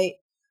website.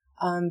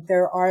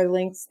 There are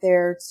links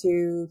there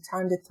to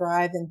Time to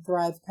Thrive and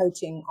Thrive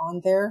Coaching on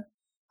there.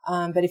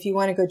 But if you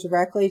want to go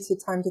directly to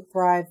Time to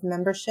Thrive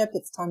membership,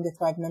 it's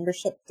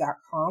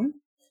timetothrivemembership.com.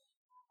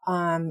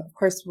 Of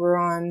course, we're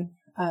on,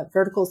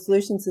 Vertical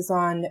Solutions is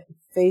on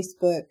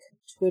Facebook,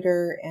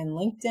 Twitter, and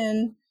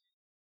LinkedIn.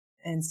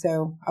 And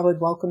so I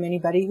would welcome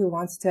anybody who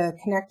wants to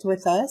connect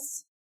with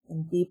us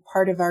and be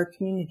part of our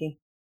community.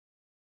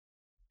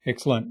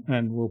 Excellent.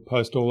 And we'll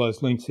post all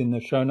those links in the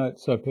show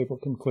notes so people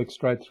can click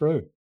straight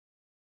through.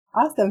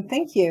 Awesome.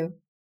 Thank you.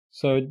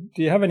 So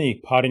do you have any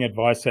parting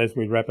advice as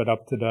we wrap it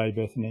up today,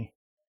 Bethany?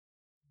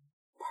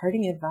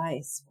 Parting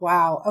advice.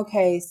 Wow.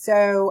 Okay.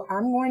 So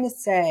I'm going to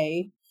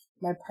say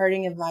my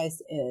parting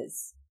advice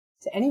is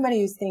to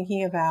anybody who's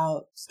thinking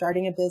about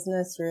starting a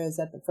business or is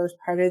at the first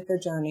part of their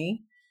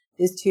journey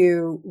is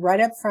to right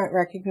up front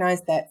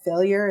recognize that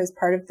failure is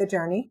part of the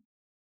journey.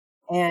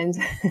 And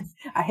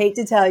I hate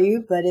to tell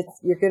you, but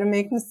you're going to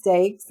make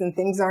mistakes and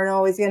things aren't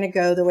always going to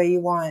go the way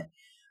you want.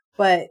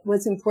 But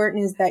what's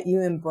important is that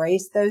you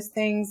embrace those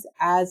things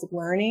as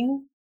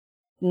learning,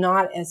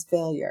 not as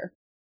failure.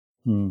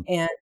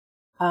 And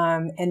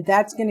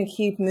that's going to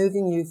keep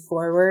moving you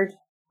forward.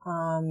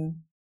 And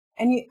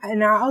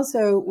I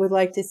also would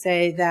like to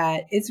say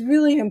that it's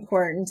really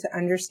important to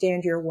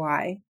understand your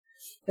why.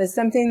 That's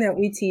something that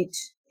we teach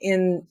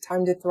in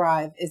Time to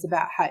Thrive is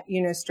about how,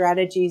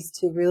 strategies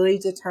to really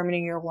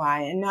determining your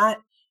why and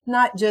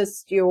not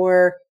just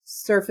your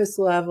surface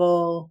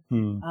level.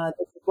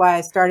 This is why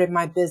I started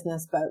my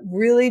business, but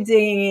really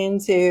digging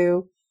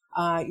into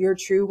your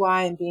true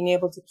why and being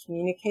able to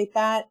communicate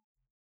that.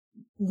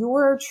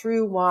 Your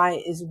true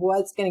why is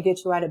what's going to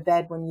get you out of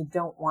bed when you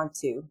don't want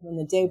to, when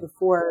the day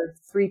before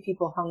 3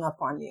 people hung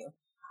up on you,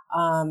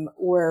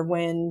 or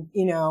when,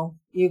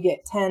 you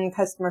get 10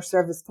 customer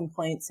service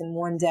complaints in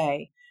one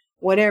day.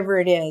 Whatever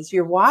it is,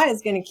 your why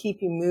is going to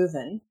keep you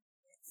moving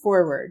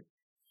forward.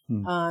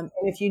 And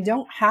if you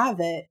don't have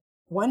it,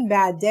 one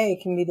bad day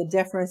can be the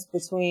difference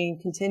between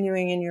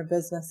continuing in your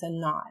business and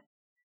not.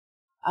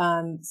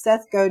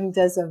 Seth Godin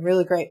does a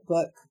really great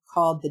book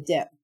called The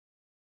Dip.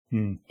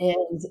 And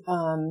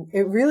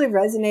it really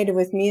resonated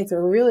with me. It's a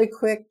really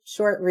quick,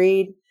 short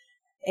read.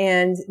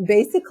 And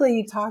basically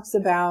he talks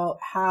about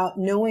how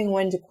knowing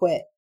when to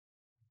quit.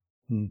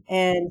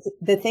 And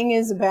the thing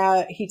is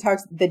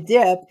the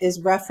dip is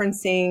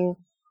referencing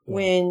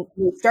when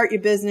you start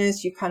your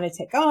business, you kind of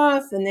take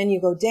off and then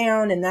you go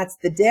down and that's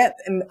the dip.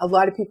 And a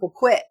lot of people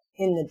quit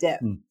in the dip,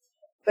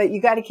 but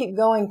you got to keep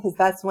going because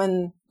that's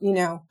when,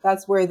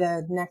 that's where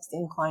the next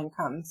incline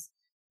comes.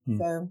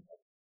 So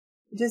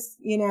just,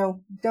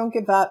 don't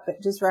give up,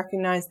 but just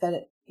recognize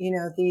that,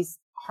 these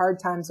hard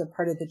times are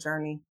part of the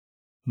journey.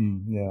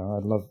 Yeah,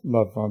 I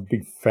love. I'm a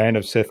big fan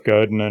of Seth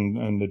Godin,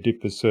 and The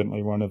Dip is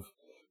certainly one of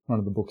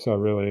the books I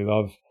really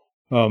love.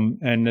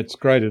 And it's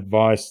great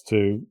advice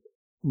to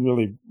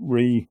really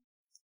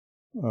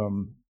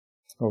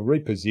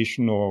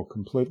reposition or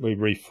completely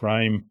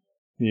reframe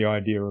the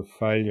idea of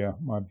failure.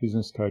 My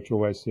business coach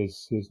always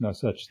says there's no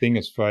such thing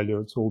as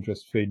failure; it's all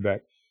just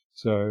feedback.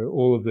 So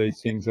all of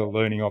these things are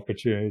learning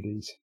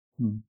opportunities.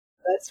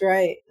 That's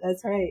right.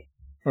 That's right.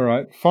 All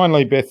right.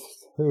 Finally,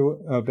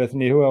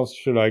 Bethany, who else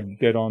should I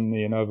get on the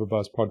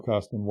InnovaBuzz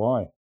podcast and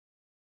why?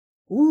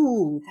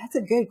 Ooh, that's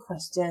a good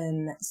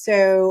question.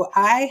 So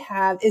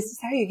is this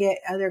how you get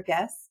other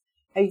guests?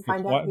 How you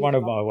find out? One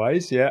of my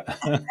ways, yeah.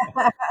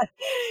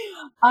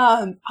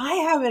 I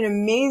have an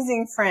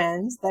amazing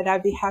friend that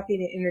I'd be happy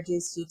to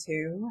introduce you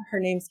to. Her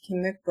name's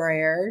Kim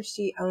McBrayer.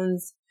 She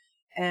owns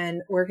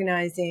an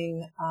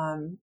organizing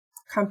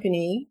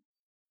company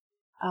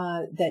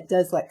that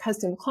does like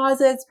custom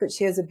closets, but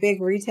she has a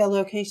big retail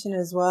location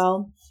as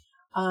well.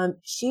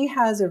 She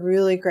has a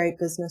really great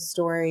business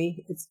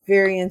story. It's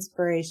very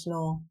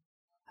inspirational.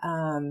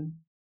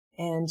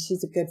 And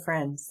she's a good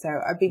friend. So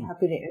I'd be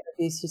happy to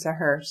introduce you to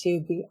her. She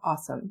would be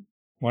awesome.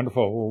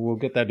 Wonderful. Well, we'll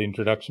get that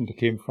introduction to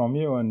Kim from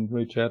you and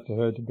reach out to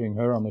her to bring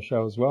her on the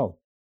show as well.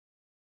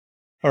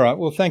 All right.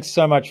 Well, thanks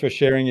so much for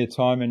sharing your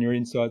time and your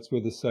insights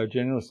with us so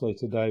generously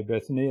today,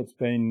 Bethany. It's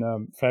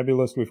been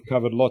fabulous. We've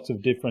covered lots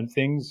of different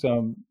things.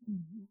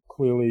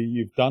 Clearly,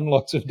 you've done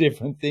lots of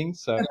different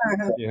things. So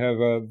you have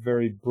a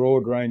very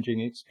broad-ranging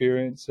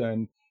experience,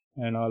 and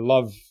I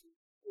love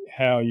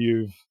how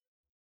you've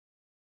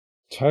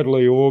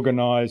totally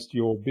organized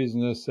your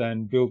business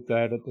and built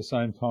that at the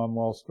same time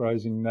whilst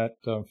raising that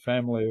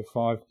family of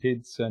 5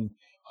 kids and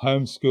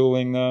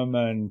homeschooling them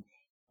and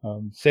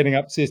setting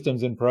up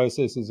systems and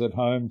processes at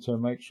home to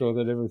make sure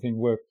that everything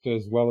worked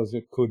as well as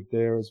it could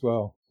there as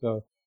well.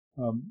 So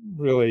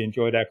really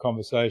enjoyed our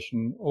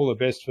conversation. All the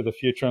best for the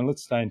future, and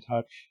let's stay in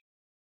touch.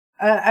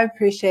 I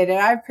appreciate it.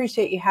 I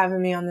appreciate you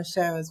having me on the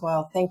show as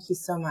well. Thank you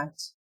so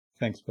much.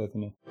 Thanks,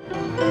 Bethany.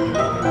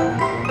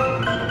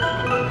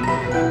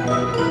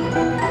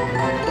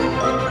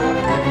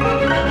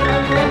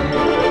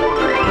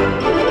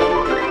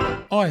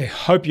 I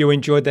hope you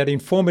enjoyed that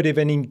informative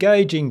and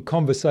engaging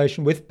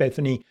conversation with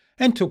Bethany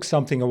and took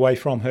something away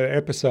from her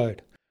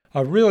episode.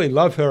 I really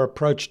love her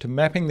approach to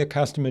mapping the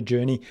customer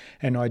journey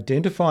and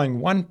identifying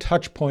one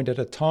touch point at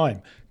a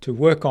time to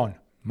work on,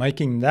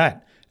 making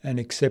that an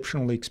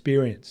exceptional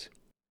experience.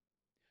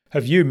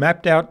 Have you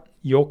mapped out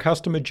your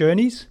customer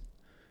journeys?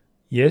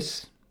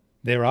 Yes,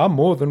 there are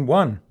more than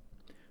one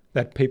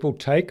that people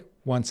take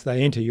once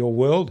they enter your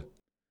world.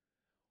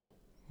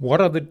 What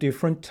are the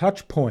different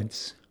touch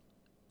points?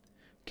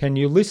 Can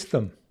you list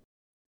them?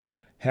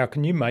 How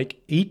can you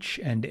make each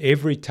and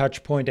every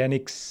touchpoint an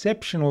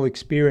exceptional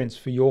experience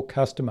for your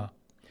customer?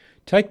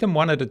 Take them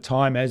one at a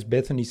time, as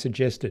Bethany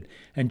suggested,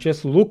 and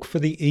just look for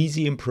the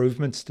easy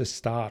improvements to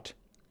start.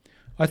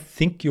 I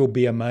think you'll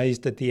be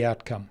amazed at the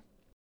outcome.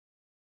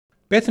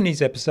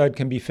 Bethany's episode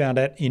can be found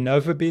at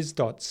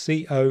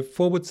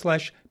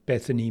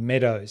innovabiz.co/Bethany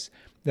Meadows.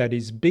 That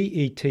is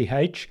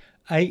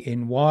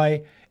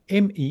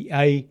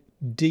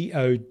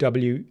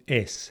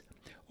BETHANYMEADOWS.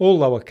 All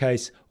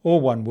lowercase,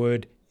 all one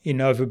word,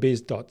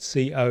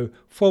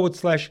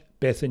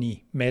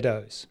 innovabiz.co/Bethany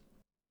Meadows.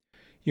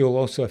 You'll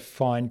also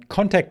find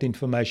contact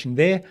information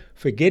there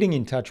for getting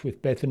in touch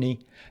with Bethany,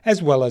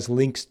 as well as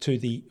links to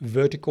the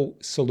Vertical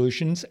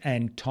Solutions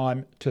and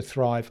Time to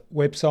Thrive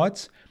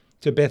websites,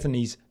 to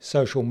Bethany's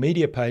social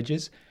media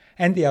pages,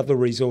 and the other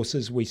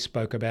resources we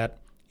spoke about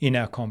in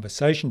our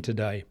conversation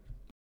today.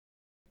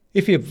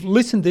 If you've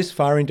listened this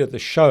far into the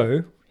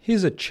show,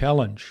 here's a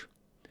challenge.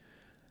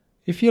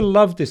 If you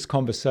love this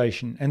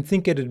conversation and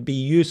think it'd be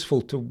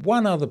useful to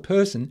one other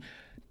person,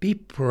 be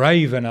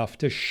brave enough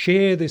to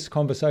share this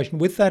conversation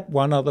with that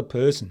one other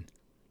person.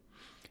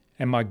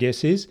 And my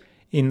guess is,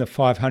 in the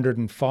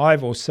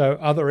 505 or so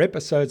other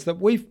episodes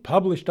that we've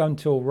published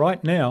until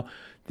right now,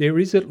 there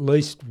is at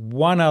least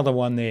one other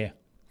one there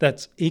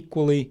that's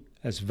equally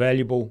as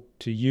valuable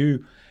to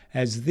you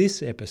as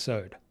this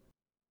episode.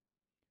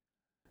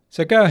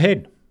 So go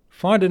ahead,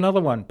 find another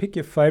one, pick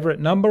your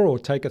favourite number or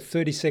take a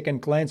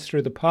 30-second glance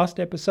through the past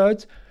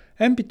episodes,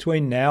 and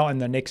between now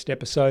and the next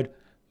episode,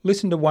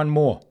 listen to one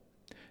more.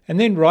 And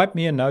then write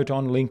me a note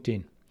on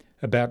LinkedIn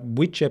about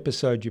which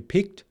episode you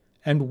picked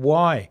and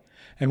why,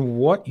 and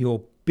what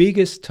your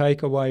biggest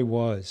takeaway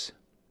was.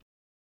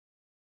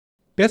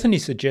 Bethany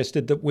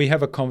suggested that we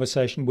have a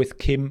conversation with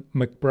Kim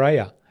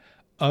McBrayer,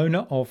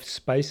 owner of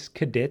Space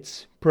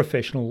Cadets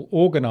Professional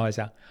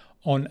Organiser,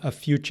 on a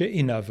future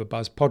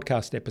InnovaBuzz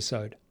podcast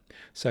episode.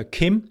 So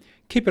Kim,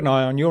 keep an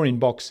eye on your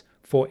inbox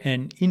for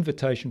an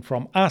invitation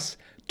from us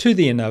to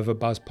the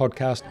InnovaBuzz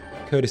podcast,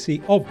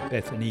 courtesy of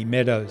Bethany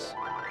Meadows.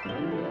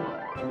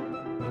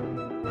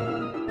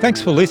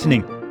 Thanks for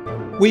listening.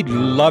 We'd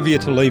love you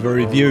to leave a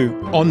review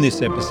on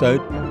this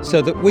episode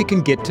so that we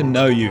can get to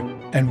know you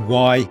and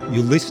why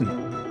you listen.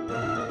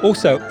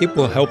 Also, it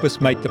will help us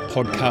make the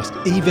podcast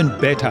even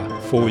better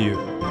for you.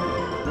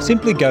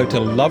 Simply go to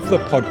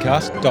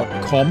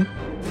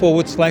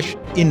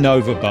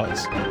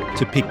lovethepodcast.com/InnovaBuzz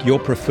to pick your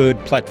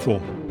preferred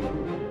platform.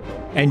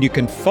 And you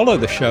can follow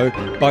the show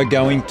by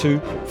going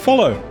to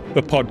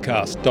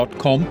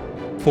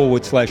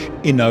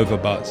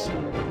followthepodcast.com/InnovaBuzz.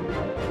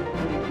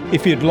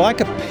 If you'd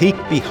like a peek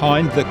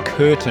behind the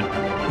curtain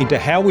into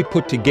how we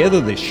put together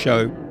this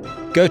show,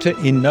 go to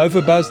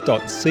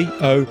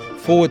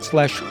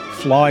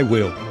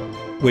innovabuzz.co/flywheel,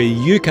 where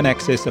you can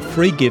access a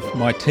free gift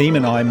my team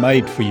and I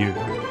made for you.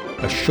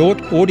 A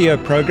short audio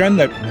program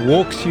that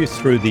walks you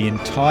through the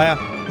entire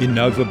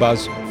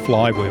InnovaBuzz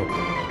flywheel.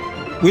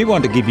 We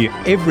want to give you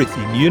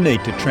everything you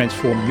need to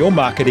transform your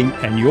marketing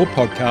and your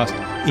podcast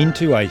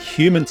into a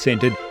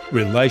human-centered,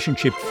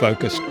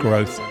 relationship-focused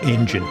growth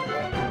engine.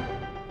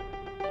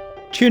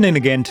 Tune in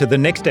again to the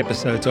next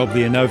episodes of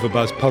the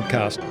InnovaBuzz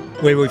podcast,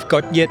 where we've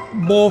got yet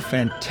more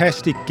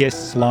fantastic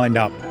guests lined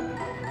up.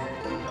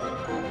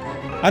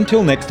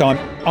 Until next time,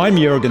 I'm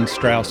Jürgen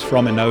Strauss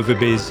from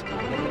InnovaBiz.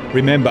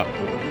 Remember,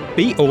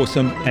 be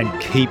awesome and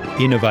keep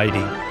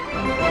innovating.